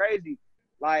 that's crazy.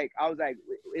 Like, I was like,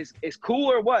 it's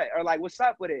cool or what? Or like, what's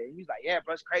up with it? And he's like, yeah,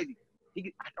 bro, it's crazy.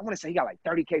 I want to say he got like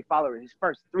 30K followers his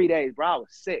first 3 days, bro. I was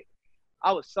sick.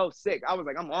 I was so sick. I was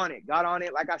like, I'm on it. Got on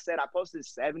it. Like I said, I posted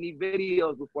 70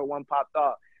 videos before one popped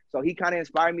off. So he kind of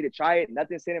inspired me to try it.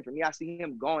 Nothing's in it for me. I see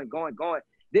him going.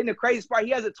 Then the crazy part,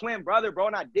 he has a twin brother, bro,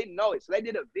 and I didn't know it. So they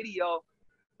did a video.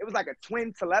 It was like a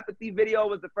twin telepathy video. It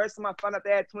was the first time I found out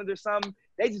they had twins or something.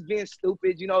 They just being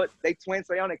stupid. You know, they twins,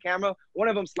 so they on the camera. One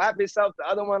of them slapped himself. The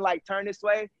other one, like, turned this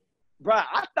way. Bro,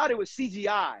 I thought it was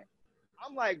CGI.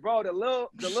 I'm like, bro, the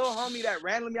little homie that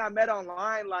randomly I met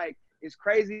online, like, is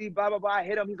crazy, blah, blah, blah. I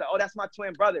hit him. He's like, oh, that's my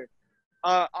twin brother.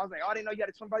 I was like, oh, I didn't know you had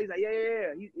a twin brother. He's like,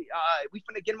 yeah. We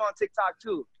finna get him on TikTok,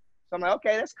 too. So I'm like,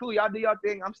 okay, that's cool. Y'all do y'all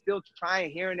thing. I'm still trying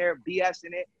here and there,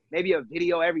 BSing it. Maybe a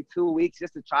video every 2 weeks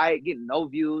just to try it, getting no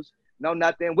views, no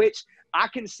nothing, which I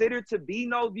consider to be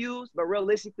no views. But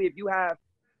realistically, if you have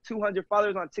 200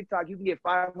 followers on TikTok, you can get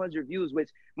 500 views, which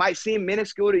might seem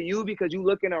minuscule to you because you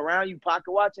looking around, you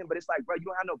pocket watching, but it's like, bro, you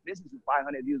don't have no business with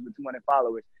 500 views with 200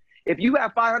 followers. If you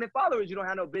have 500 followers, you don't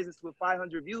have no business with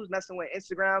 500 views messing with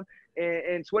Instagram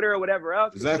and Twitter or whatever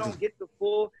else. Exactly. You don't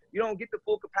get the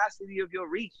full capacity of your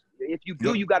reach. If you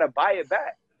do, you got to buy it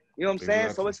back. You know what I'm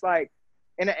saying? So it's like,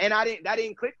 and that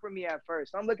didn't click for me at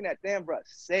first. So I'm looking at them, bro,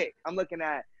 sick. I'm looking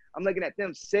at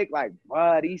them sick, like,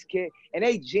 bro, these kids, and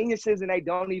they geniuses and they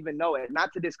don't even know it.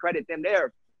 Not to discredit them,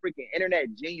 they're freaking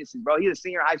internet geniuses, bro. He's a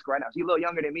senior in high school right now. So he's a little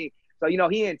younger than me. So, you know,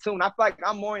 he in tune. I feel like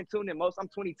I'm more in tune than most. I'm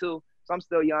 22, so I'm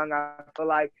still young, I feel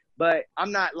like. But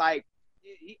I'm not like,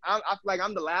 I feel like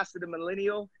I'm the last of the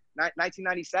millennial,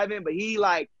 1997, but he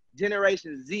like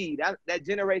Generation Z. That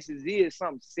Generation Z is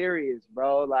something serious,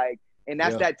 bro. Like, and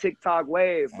that's that TikTok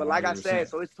wave. But like 100%. I said,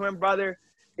 so his twin brother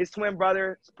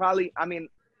probably, I mean,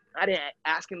 I didn't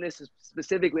ask him this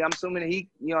specifically. I'm assuming he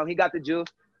got the juice.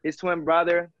 His twin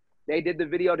brother, they did the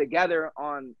video together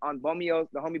on Bomio's,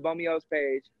 the homie Bomio's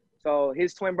page. So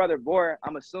his twin brother, Bor,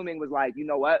 I'm assuming was like, you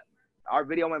know what? Our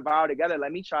video went viral together.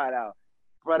 Let me try it out.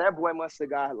 Bro, that boy must have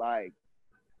got like,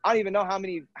 I don't even know how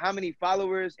many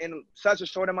followers in such a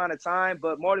short amount of time,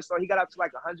 but more so, he got up to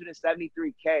like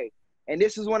 173K. And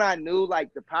this is when I knew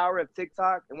like the power of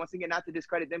TikTok. And once again, not to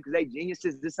discredit them because they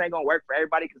geniuses. This ain't gonna work for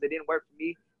everybody because it didn't work for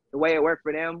me the way it worked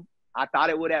for them. I thought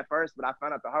it would at first, but I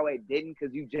found out the hard way it didn't,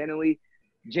 because you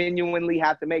genuinely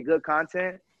have to make good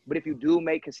content. But if you do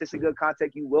make consistent good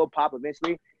content, you will pop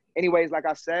eventually. Anyways, like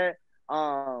I said,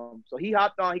 so he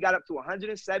hopped on, he got up to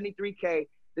 173K.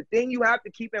 The thing you have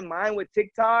to keep in mind with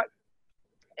TikTok,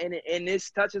 and this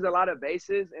touches a lot of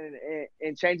bases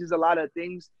and changes a lot of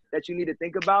things that you need to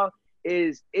think about,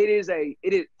 is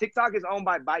TikTok is owned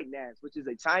by ByteDance, which is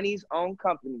a Chinese-owned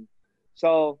company.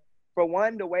 So for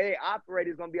one, the way they operate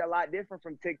is going to be a lot different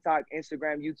from TikTok,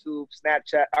 Instagram, YouTube,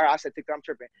 Snapchat, or I said TikTok, I'm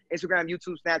tripping. Instagram,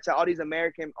 YouTube, Snapchat, all these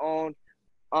American-owned,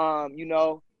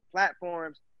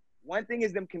 platforms. One thing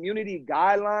is them community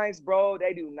guidelines, bro,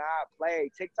 they do not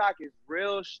play. TikTok is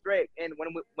real strict. And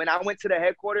when I went to the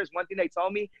headquarters, one thing they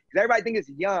told me, because everybody thinks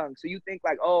it's young, so you think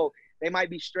like, oh, they might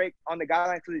be strict on the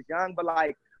guidelines because it's young, but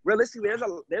like, realistically, there's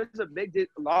a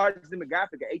large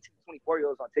demographic of 18 to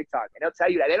 24-year-olds on TikTok, and they'll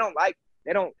tell you that they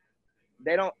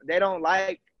don't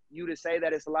like you to say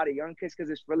that it's a lot of young kids, because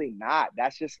it's really not.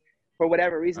 That's just, for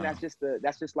whatever reason, that's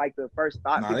just like the first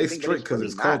thought. Nah, they strict because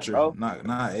it's culture,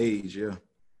 not age, yeah.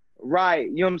 Right,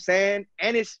 you know what I'm saying?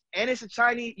 And it's a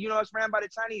Chinese, you know, it's ran by the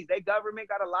Chinese. Their government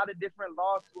got a lot of different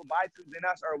laws to abide to than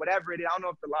us, or whatever it is. I don't know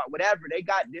if the law, whatever, they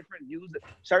got different views.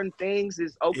 Certain things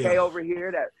is okay over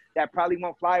here that probably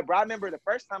won't fly. But I remember the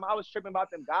first time I was tripping about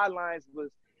them guidelines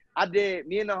was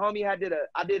me and the homie I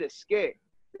did a skit.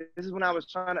 This is when I was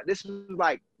this was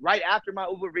like right after my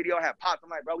Uber video had popped. I'm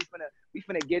like, bro, we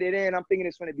finna get it in. I'm thinking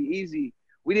it's gonna be easy.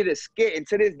 We did a skit, and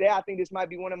to this day, I think this might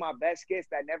be one of my best skits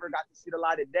that never got to see the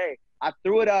light of day. I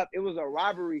threw it up. It was a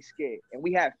robbery skit, and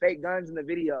we had fake guns in the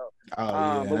video.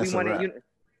 Oh, but we wanted,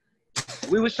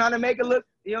 we was trying to make it look,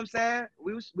 you know what I'm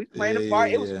saying? We playing the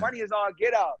part. It was funny as all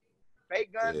get out.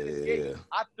 Fake guns in the skit.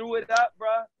 I threw it up, bro.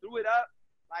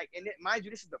 Like, and mind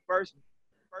you, this is the first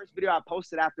video I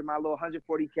posted after my little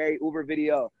 140K Uber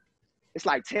video. It's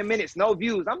like 10 minutes, no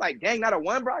views. I'm like, dang, not a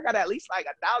one, bro. I got at least like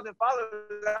 1,000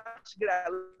 followers. I should get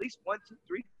at least 1, 2,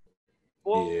 3,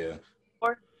 4. Yeah.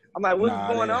 I'm like,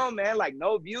 what's going on, man? Like,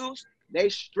 no views. They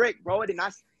strict, bro. And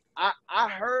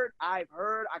I've heard, I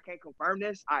can't confirm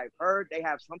this. I've heard they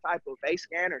have some type of face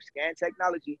scan or scan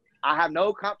technology. I have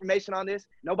no confirmation on this.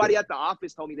 Nobody at the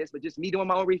office told me this, but just me doing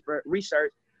my own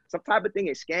research. Some type of thing,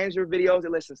 it scans your videos,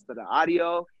 it listens to the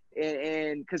audio.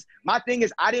 And because my thing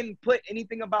is, I didn't put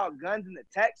anything about guns in the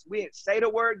text. We didn't say the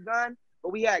word gun,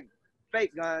 but we had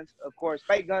fake guns, of course,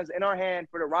 fake guns in our hand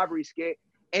for the robbery skit.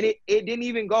 And it didn't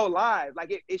even go live.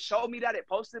 Like, it showed me that it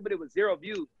posted, but it was 0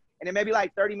 views. And then maybe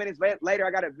like 30 minutes later,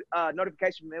 I got a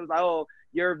notification. It was like, oh,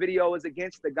 your video is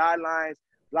against the guidelines,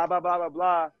 blah, blah, blah, blah,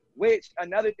 blah. Which,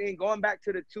 another thing, going back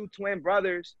to the 2 twin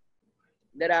brothers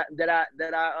that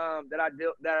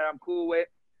I'm cool with,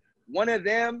 one of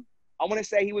them, I want to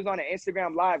say he was on an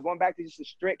Instagram live, going back to just the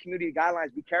strict community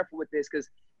guidelines. Be careful with this, because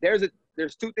there's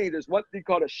 2 things. There's one thing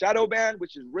called a shadow ban,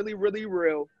 which is really, really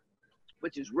real,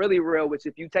 which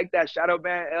if you take that shadow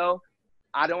ban L,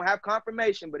 I don't have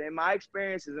confirmation, but in my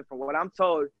experiences and from what I'm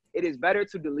told, it is better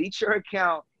to delete your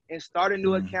account and start a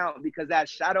new account, because that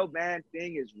shadow ban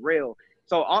thing is real.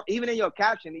 So even in your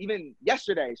caption, even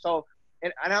yesterday, so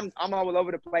and I'm all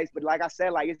over the place, but like I said,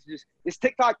 like, it's just, this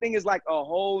TikTok thing is like a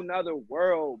whole nother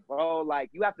world, bro. Like,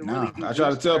 you have to really do I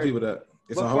try to tell people that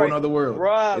it's a whole nother world.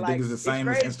 Bruh, they think it's the same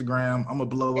as Instagram. I'm gonna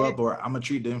blow up, or I'm gonna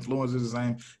treat the influencers the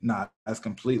same. Nah, that's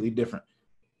completely different.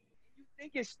 You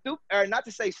think it's stupid, or not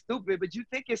to say stupid, but you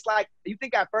think it's like, you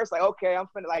think at first, like, okay, I'm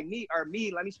finna, like,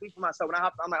 let me speak for myself. When I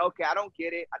hop, I'm like, okay, I don't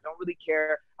get it. I don't really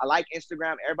care. I like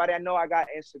Instagram. Everybody I know, I got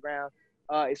Instagram.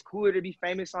 It's cooler to be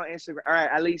famous on Instagram. All right,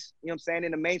 at least, you know what I'm saying,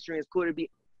 in the mainstream, it's cooler to be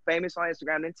famous on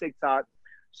Instagram than TikTok.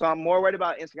 So I'm more worried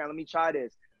about Instagram. Let me try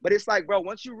this. But it's like, bro,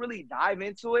 once you really dive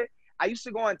into it, I used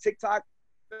to go on TikTok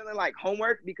feeling like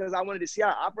homework because I wanted to see how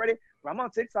it operated. But I'm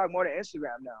on TikTok more than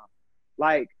Instagram now.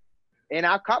 Like, and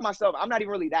I've caught myself, I'm not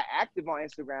even really that active on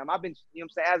Instagram. I've been, you know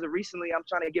what I'm saying, as of recently, I'm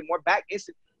trying to get more back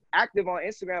active on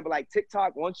Instagram. But like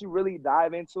TikTok, once you really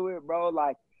dive into it, bro,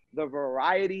 like the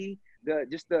variety, the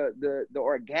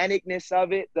organicness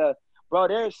of it, bro,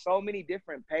 there's so many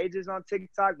different pages on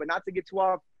TikTok. But not to get too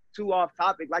off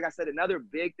topic, like I said, another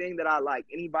big thing that I like,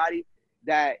 anybody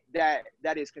that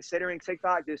is considering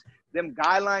TikTok, just them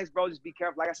guidelines, bro, just be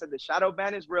careful. Like I said, the shadow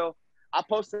ban is real. I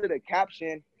posted a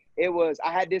caption it was,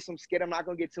 I had did some skit. I'm not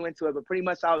going to get too into it, but pretty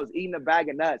much I was eating a bag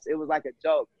of nuts. It was like a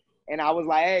joke. And I was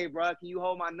like, hey, bro, can you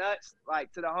hold my nuts?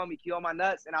 Like, to the homie, can you hold my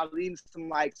nuts? And I was eating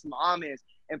some almonds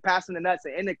and passing the nuts.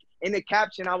 And in the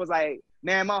caption, I was like,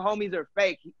 man, my homies are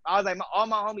fake. I was like, all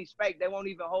my homies fake. They won't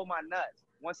even hold my nuts.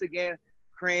 Once again,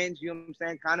 cringe, you know what I'm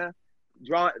saying?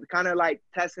 Kind of like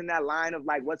testing that line of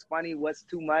like, what's funny, what's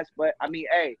too much. But I mean,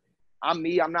 hey, I'm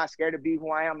me. I'm not scared to be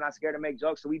who I am. I'm not scared to make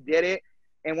jokes. So we did it.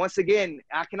 And once again,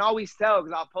 I can always tell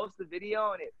because I'll post the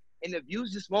video and the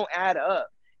views just won't add up.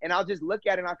 And I'll just look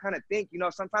at it and I kind of think, you know,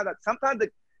 sometimes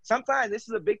this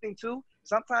is a big thing too.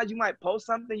 Sometimes you might post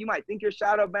something, you might think you're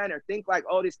shadow banned or think like,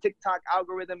 oh, this TikTok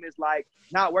algorithm is like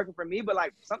not working for me. But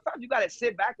like sometimes you got to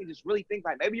sit back and just really think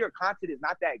like maybe your content is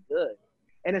not that good.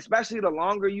 And especially the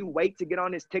longer you wait to get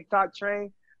on this TikTok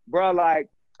train, bro, like,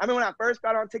 I mean, when I first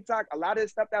got on TikTok, a lot of the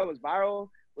stuff that was viral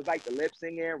was like the lip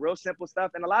singing, real simple stuff.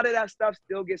 And a lot of that stuff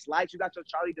still gets likes. You got your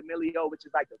Charlie D'Amelio, which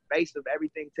is like the face of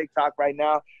everything TikTok right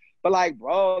now. But like,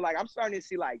 bro, like I'm starting to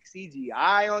see like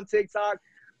CGI on TikTok.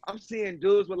 I'm seeing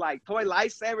dudes with like toy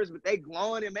lightsabers, but they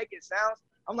glowing and making sounds.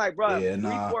 I'm like, bro, Yeah,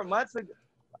 3-4 months ago,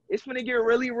 it's gonna get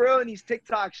really real in these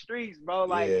TikTok streets, bro.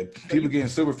 Like, yeah, people getting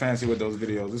super fancy with those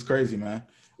videos. It's crazy, man.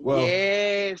 Well,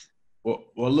 yes. Well,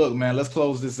 look, man, let's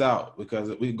close this out because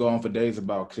we can go on for days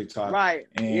about TikTok. Right.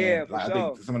 And yeah, for I sure.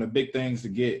 think some of the big things to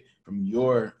get from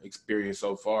your experience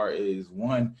so far is,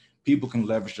 one, people can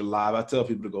leverage your live. I tell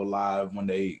people to go live when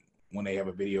they have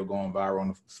a video going viral on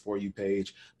the For You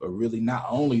page, but really not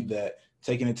only that,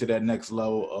 taking it to that next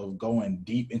level of going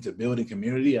deep into building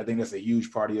community. I think that's a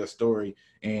huge part of your story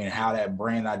and how that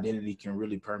brand identity can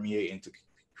really permeate into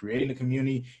creating a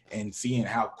community and seeing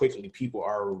how quickly people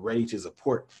are ready to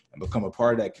support and become a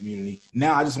part of that community.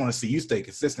 Now, I just want to see you stay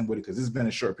consistent with it because it's been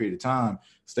a short period of time.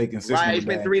 Stay consistent right, with it's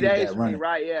been that 3 days for me, running.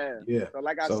 right, yeah. So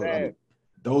like I said.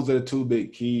 Those are the two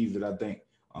big keys that I think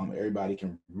everybody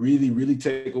can really, really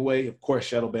take away. Of course,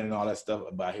 shadow ban and all that stuff,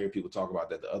 but I hear people talk about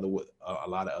that a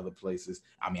lot of other places.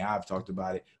 I mean, I've talked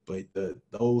about it, but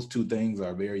those two things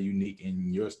are very unique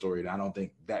in your story. And I don't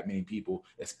think that many people,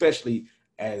 especially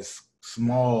as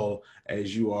small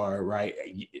as you are right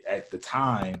at the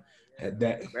time,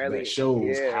 that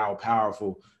shows how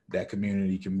powerful that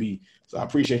community can be. So I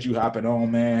appreciate you hopping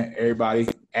on, man. Everybody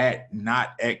at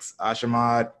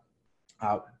notxashamad.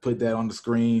 I'll put that on the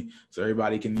screen so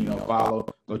everybody can, follow.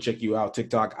 Go check you out.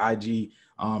 TikTok, IG,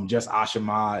 just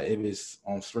Ashamad if it's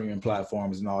on streaming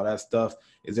platforms and all that stuff.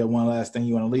 Is there one last thing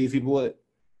you want to leave people with?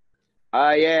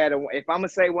 Yeah. If I'm gonna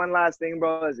say one last thing,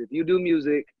 bro, is if you do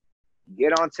music,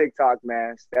 get on TikTok,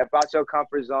 man. Step out your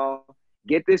comfort zone.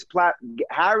 Get this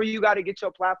however you got to get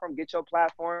your platform. Get your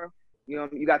platform. You know,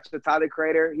 you got your Tyler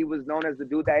Creator. He was known as the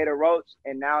dude that ate a roach,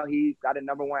 and now he got a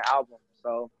 #1 album.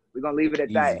 So we're gonna leave it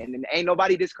at that. And then ain't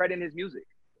nobody discrediting his music.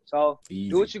 So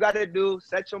do what you got to do.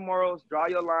 Set your morals. Draw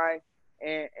your line.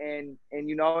 And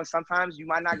sometimes you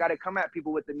might not got to come at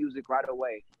people with the music right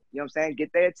away. You know what I'm saying?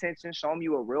 Get their attention. Show them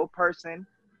you a real person.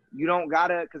 You don't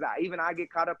gotta, because I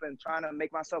get caught up in trying to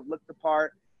make myself look the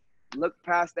part. Look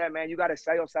past that, man. You gotta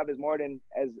sell yourself as more than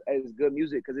as good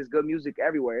music, because it's good music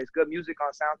everywhere. It's good music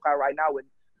on SoundCloud right now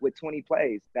with 20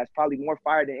 plays. That's probably more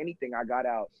fire than anything I got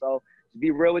out. So just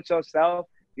be real with yourself,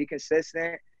 be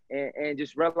consistent, and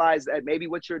just realize that maybe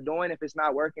what you're doing, if it's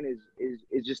not working, is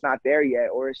just not there yet,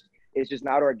 or it's just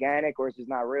not organic, or it's just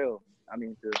not real. I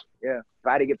mean, if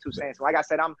I had to give 2 cents. Like I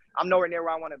said, I'm nowhere near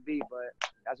where I want to be, but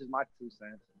that's just my 2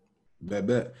 cents.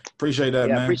 Bet. Appreciate that,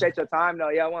 man. Appreciate your time, though.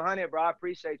 Yeah, 100, bro. I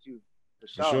appreciate you.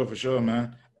 For sure,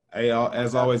 man. Hey,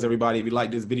 as always, everybody, if you like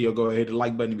this video, go ahead hit the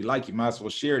like button. If you like it, you might as well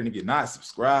share it. And if you're not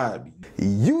subscribed,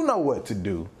 you know what to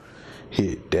do.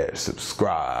 Hit that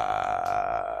subscribe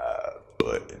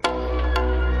button.